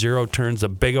on these Zero Turns, the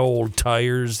big old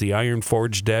tires, the iron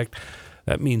forged deck.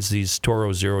 That means these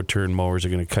Toro Zero Turn mowers are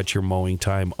going to cut your mowing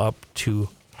time up to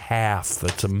half.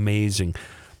 That's amazing.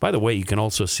 By the way, you can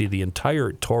also see the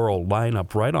entire Toro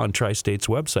lineup right on Tri-State's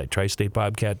website,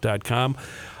 tristatebobcat.com.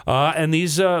 And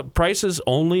these prices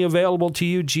only available to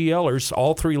you GLers,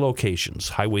 all three locations.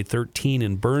 Highway 13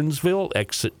 in Burnsville,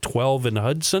 Exit 12 in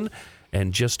Hudson,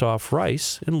 and just off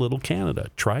Rice in Little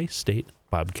Canada. Tri-State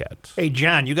Bobcat. Hey,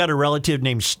 John, you got a relative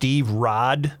named Steve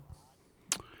Rod?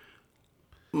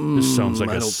 This sounds like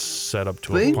a setup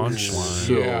to a punchline.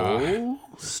 So. Yeah.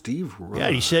 Steve Rod. Yeah,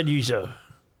 he said he's a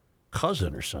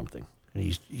cousin or something. And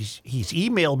he's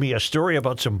emailed me a story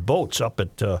about some boats up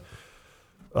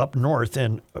north,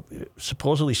 and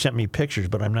supposedly sent me pictures,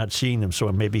 but I'm not seeing them, so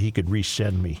maybe he could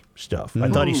resend me stuff. I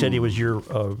thought he said he was your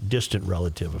distant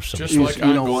relative of some Just sort. like you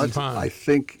know Golden what? Pond. I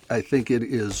think it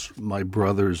is my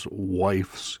brother's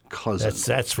wife's cousin.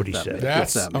 That's what he said.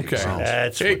 That's if that makes okay. sense.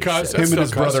 That's Hey, what he cuz. said. Him and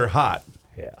his brother, Hot.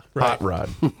 Yeah. Hot Rod.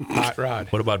 Hot Rod.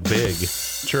 What about Big?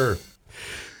 Sure.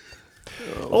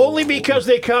 Only because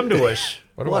they come to us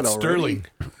What about Sterling?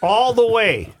 all the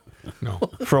way No.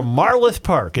 from Marloth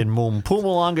Park in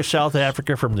Mpumalanga, South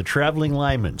Africa, from the Traveling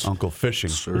Lymans. Uncle Fishing.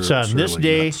 It's on this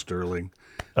day Sterling.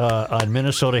 on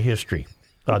Minnesota history.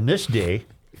 On this day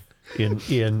in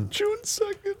June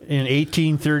 2nd. In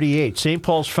 1838, St.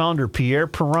 Paul's founder Pierre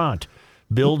Perrant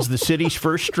builds the city's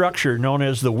first structure known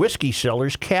as the Whiskey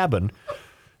Seller's Cabin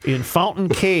in Fountain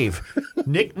Cave,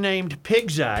 nicknamed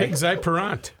Pig's Eye. Pig's Eye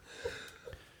Perrant.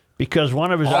 because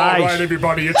one of his All eyes. right,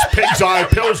 everybody, it's Pig's Eye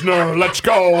Pilsner. Let's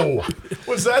go.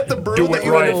 Was that the brew Do that it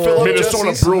you right. had to fill up Minnesota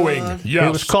Jesse's? Brewing. Yes.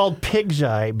 It was called Pig's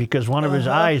Eye because one of his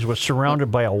eyes was surrounded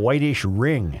by a whitish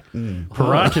ring.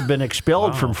 Perrant had been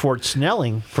expelled from Fort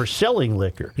Snelling for selling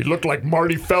liquor. He looked like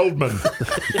Marty Feldman.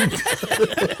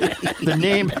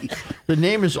 The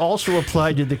name is also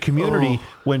applied to the community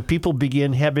when people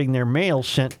begin having their mail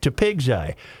sent to Pig's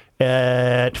Eye.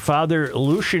 At Father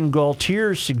Lucian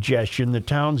Gaultier's suggestion, the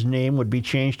town's name would be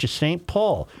changed to St.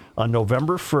 Paul on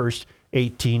November 1st,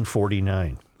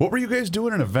 1849. What were you guys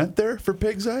doing, an event there for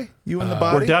Pig's Eye? You and the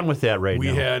body? We're done with that right We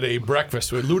now. had a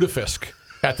breakfast with Ludafisk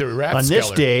at the Rathskeller. On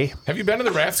this day... Have you been to the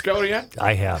Rathskeller yet?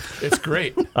 I have. It's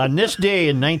great. On this day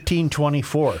in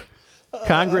 1924,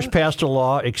 Congress passed a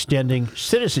law extending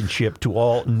citizenship to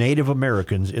all Native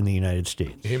Americans in the United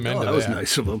States. Amen to that was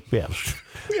nice of them. Yeah.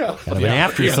 Yeah. Kind of an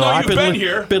afterthought. You've been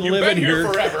here. Been You've living been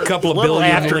here forever. a couple of Little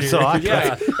billion afterthought. years.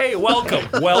 Yeah. Hey, welcome.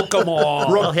 Welcome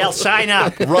all. Well, hell, sign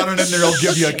up. Running in there, he'll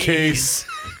give you a case.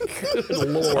 Good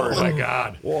Lord. Oh, my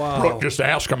God. Wow. Brooke, just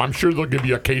ask him. I'm sure they'll give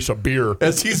you a case of beer.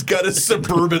 As he's got his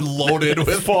Suburban loaded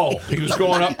with Full. He was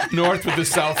going up north with his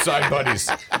South Side buddies.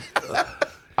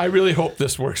 I really hope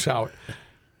this works out.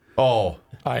 Oh.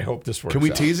 I hope this works out. Can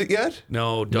we tease it yet?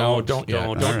 No, don't. No, don't yet.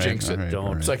 Don't. Don't right, jinx it. all right, Don't.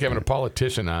 all It's right. like having a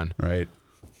politician on. Right.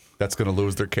 That's going to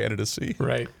lose their candidacy.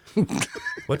 Right.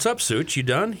 What's up, Suits? You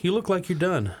done? You look like you're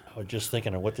done. I was just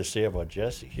thinking of what to say about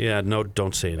Jesse. Yeah, no,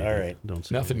 don't say anything. All right. Don't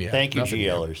say Nothing yet. Thank you, Nothing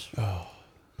yet. GLers. Oh,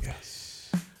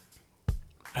 yes.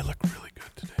 I look really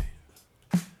good today.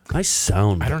 I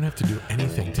sound. I don't have to do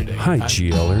anything today. Hi,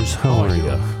 GLers. How are you?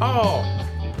 Oh,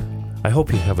 I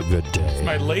hope you have a good day.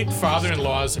 my late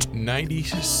father-in-law's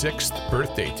 96th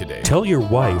birthday today. Tell your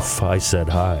wife I said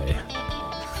hi.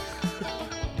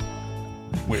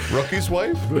 Wait, Rookie's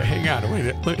wife? Hang on.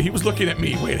 Wait. He was looking at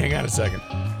me. Wait, hang on a second.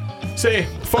 Say,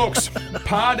 folks,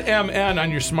 Pod MN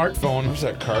on your smartphone. Where's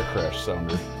that car crash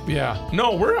sounder? Yeah.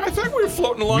 No, I think we were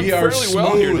floating along We are fairly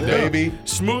well here smooth, today. baby.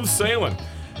 Smooth sailing.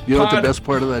 You know what the Pod- best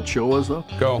part of that show was, though?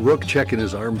 Go. Rook checking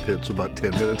his armpits about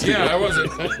 10 minutes ago. Yeah, I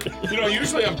wasn't.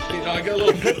 Usually I got a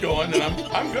little bit going, and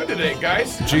I'm good today,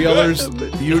 guys. I'm GLers,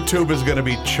 good. YouTube is going to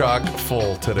be chock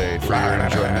full today for your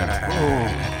enjoyment.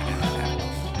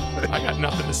 I got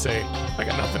nothing to say. But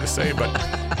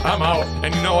I'm out.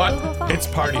 And you know what? It's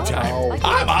party time.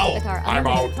 I'm out.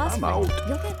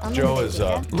 Joe is Look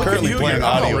at currently you, playing you're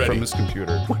out audio already. from his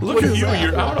computer. Look at you.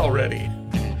 You're out already.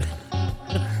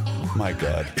 My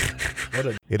God.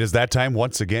 It is that time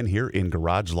once again here in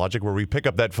Garage Logic where we pick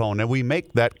up that phone and we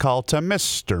make that call to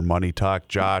Mr. Money Talk,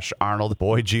 Josh Arnold.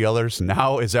 Boy, GLers,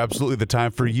 now is absolutely the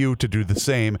time for you to do the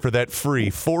same for that free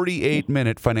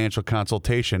 48-minute financial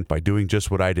consultation by doing just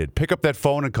what I did. Pick up that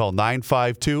phone and call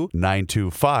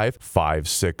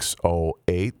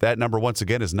 952-925-5608. That number once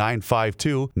again is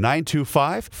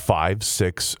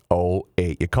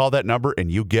 952-925-5608. You call that number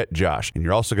and you get Josh. And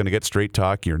you're also going to get straight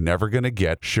talk. You're never going to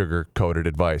get sugar-coated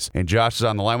advice. And Josh is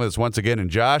on the line with us once again. And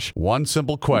Josh, one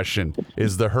simple question.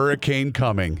 Is the hurricane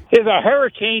coming? Is a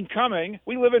hurricane coming?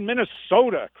 We live in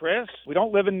Minnesota, Chris. We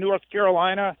don't live in North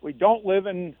Carolina. We don't live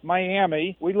in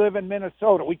Miami. We live in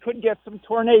Minnesota. We could get some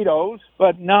tornadoes,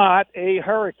 but not a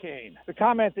hurricane. The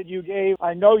comment that you gave,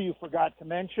 I know you forgot to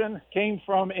mention, came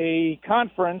from a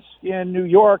conference in New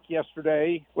York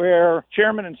yesterday where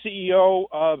Chairman and CEO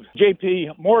of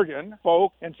JP Morgan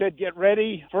spoke and said, get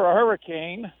ready for a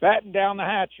hurricane, batten down the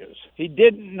hatches. He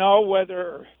didn't know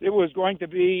whether it was going to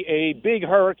be a big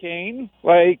hurricane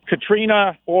like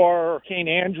Katrina or Hurricane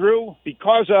Andrew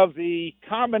because of the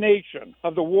combination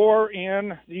of the war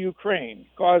in the Ukraine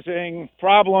causing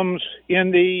problems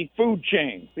in the food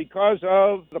chain, because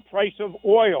of the price of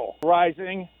oil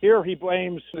rising. Here he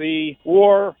blames the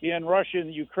war in Russia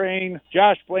and Ukraine.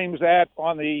 Josh blames that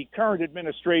on the current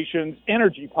administration's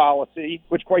energy policy,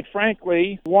 which quite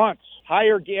frankly wants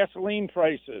higher gasoline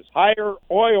prices, higher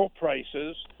oil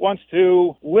prices, wants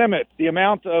to limit the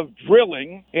amount of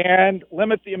drilling and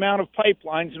limit the amount of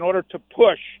pipelines in order to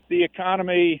push the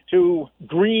economy to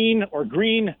green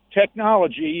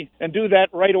technology and do that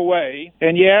right away.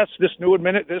 And yes, this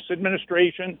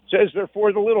administration says they're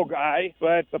for the little guy,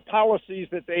 but the policies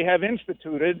that they have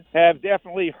instituted have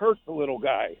definitely hurt the little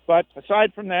guy. But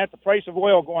aside from that, the price of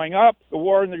oil going up, the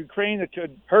war in the Ukraine that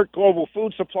could hurt global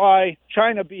food supply,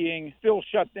 China being still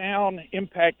shut down,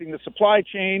 impacting the supply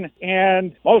chain,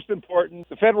 and most important,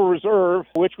 the Federal Reserve,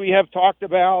 which we have talked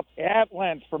about at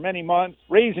length for many months,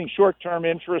 raising short-term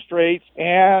interest rates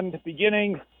and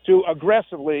beginning to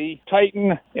aggressively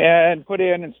tighten and put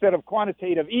in, instead of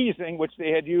quantitative easing, which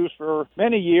they had used for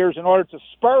many years in order to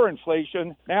spur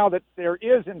inflation, now that there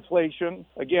is inflation,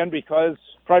 again,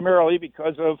 primarily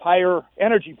because of higher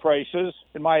energy prices,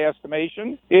 in my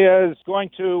estimation, is going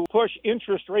to push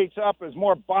interest rates up as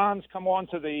more bonds come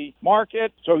onto the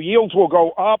market. So yields will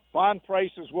go up, bond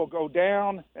prices will go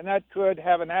down, and that could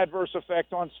have an adverse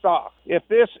effect on stock. If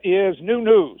this is new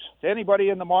news to anybody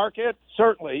in the market,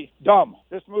 certainly dumb.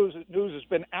 This news has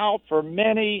been out for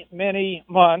many, many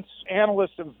months.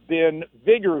 Analysts have been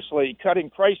vigorously cutting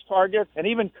price targets and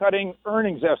even cutting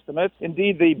earnings estimates.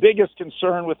 Indeed, the biggest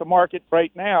concern with the market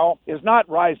right now is not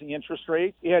rising interest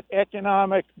rates, it's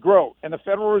economic growth. And the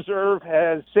Federal Reserve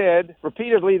has said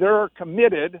repeatedly they're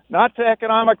committed not to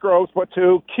economic growth, but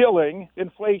to killing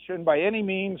inflation by any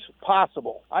means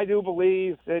possible. I do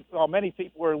believe that while many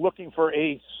people are looking for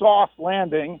a soft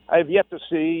landing, I have yet to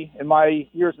see in my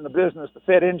years in the business the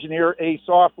Fed engineer a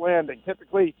soft landing.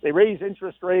 Typically, they raise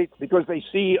interest rates because they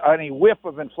see any whiff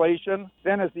of inflation.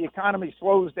 Then as the economy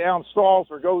slows down, stalls,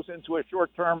 or goes into a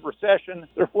short-term recession,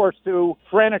 they're forced to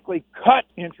frantically cut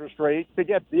interest rates to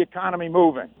get the economy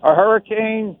moving. A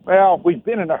hurricane, well, we've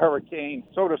been in a hurricane,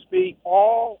 so to speak,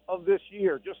 all of this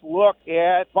year. Just look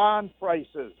at bond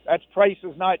prices. That's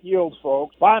prices, not yields,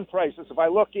 folks. Bond prices, if I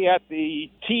look at the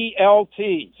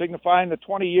TLT, signifying the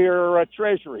 20-year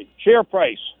Treasury, share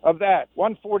price of that,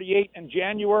 148 in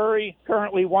January,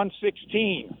 currently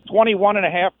 116,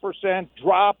 21.5%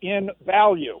 drop in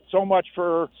value. So much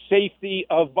for safety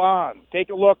of bonds. Take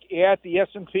a look at the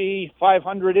S&P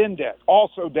 500 index,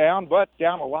 also down, but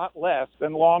down a lot less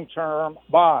than long-term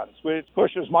bonds, which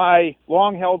pushes my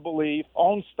long-held belief,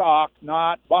 own stock,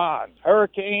 not bonds.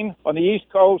 Hurricane on the East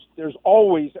Coast, there's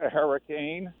always a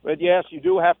hurricane, but yes, you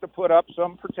do have to put up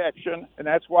some protection, and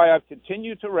that's why I've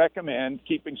continued to recommend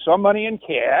keeping some money in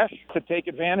cash to take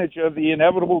advantage of the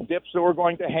inevitable dips that we're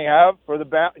going to have for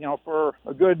for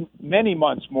a good many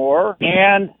months more,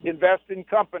 and invest in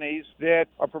companies that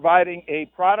are providing a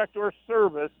product or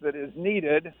service that is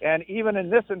needed, and even in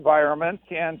this environment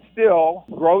can still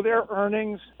grow their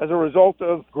earnings as a result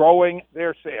of growing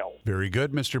their sales. Very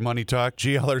good, Mr. Money Talk.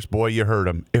 GLers, boy, you heard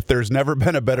him. If there's never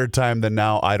been a better time than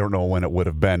now, I don't know when it would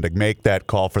have been to make that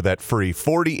call for that free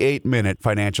 48-minute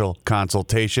financial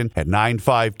consultation at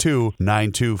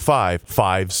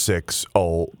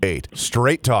 952-925-5608.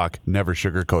 Straight talk, never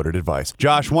sugar-coated advice.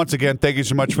 Josh, once again, thank you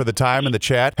so much for the time and the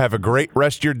chat. Have a great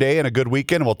rest of your day and a good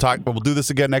weekend. We'll do this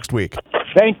again next week.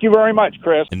 Thank you very much,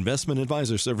 Chris. Investment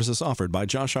advisor services offered by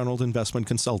Josh Arnold Investment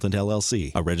Consultant,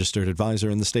 LLC, a registered advisor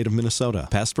in the state of Minnesota.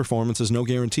 Past performance is no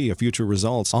guarantee of future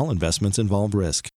results. All investments involve risk.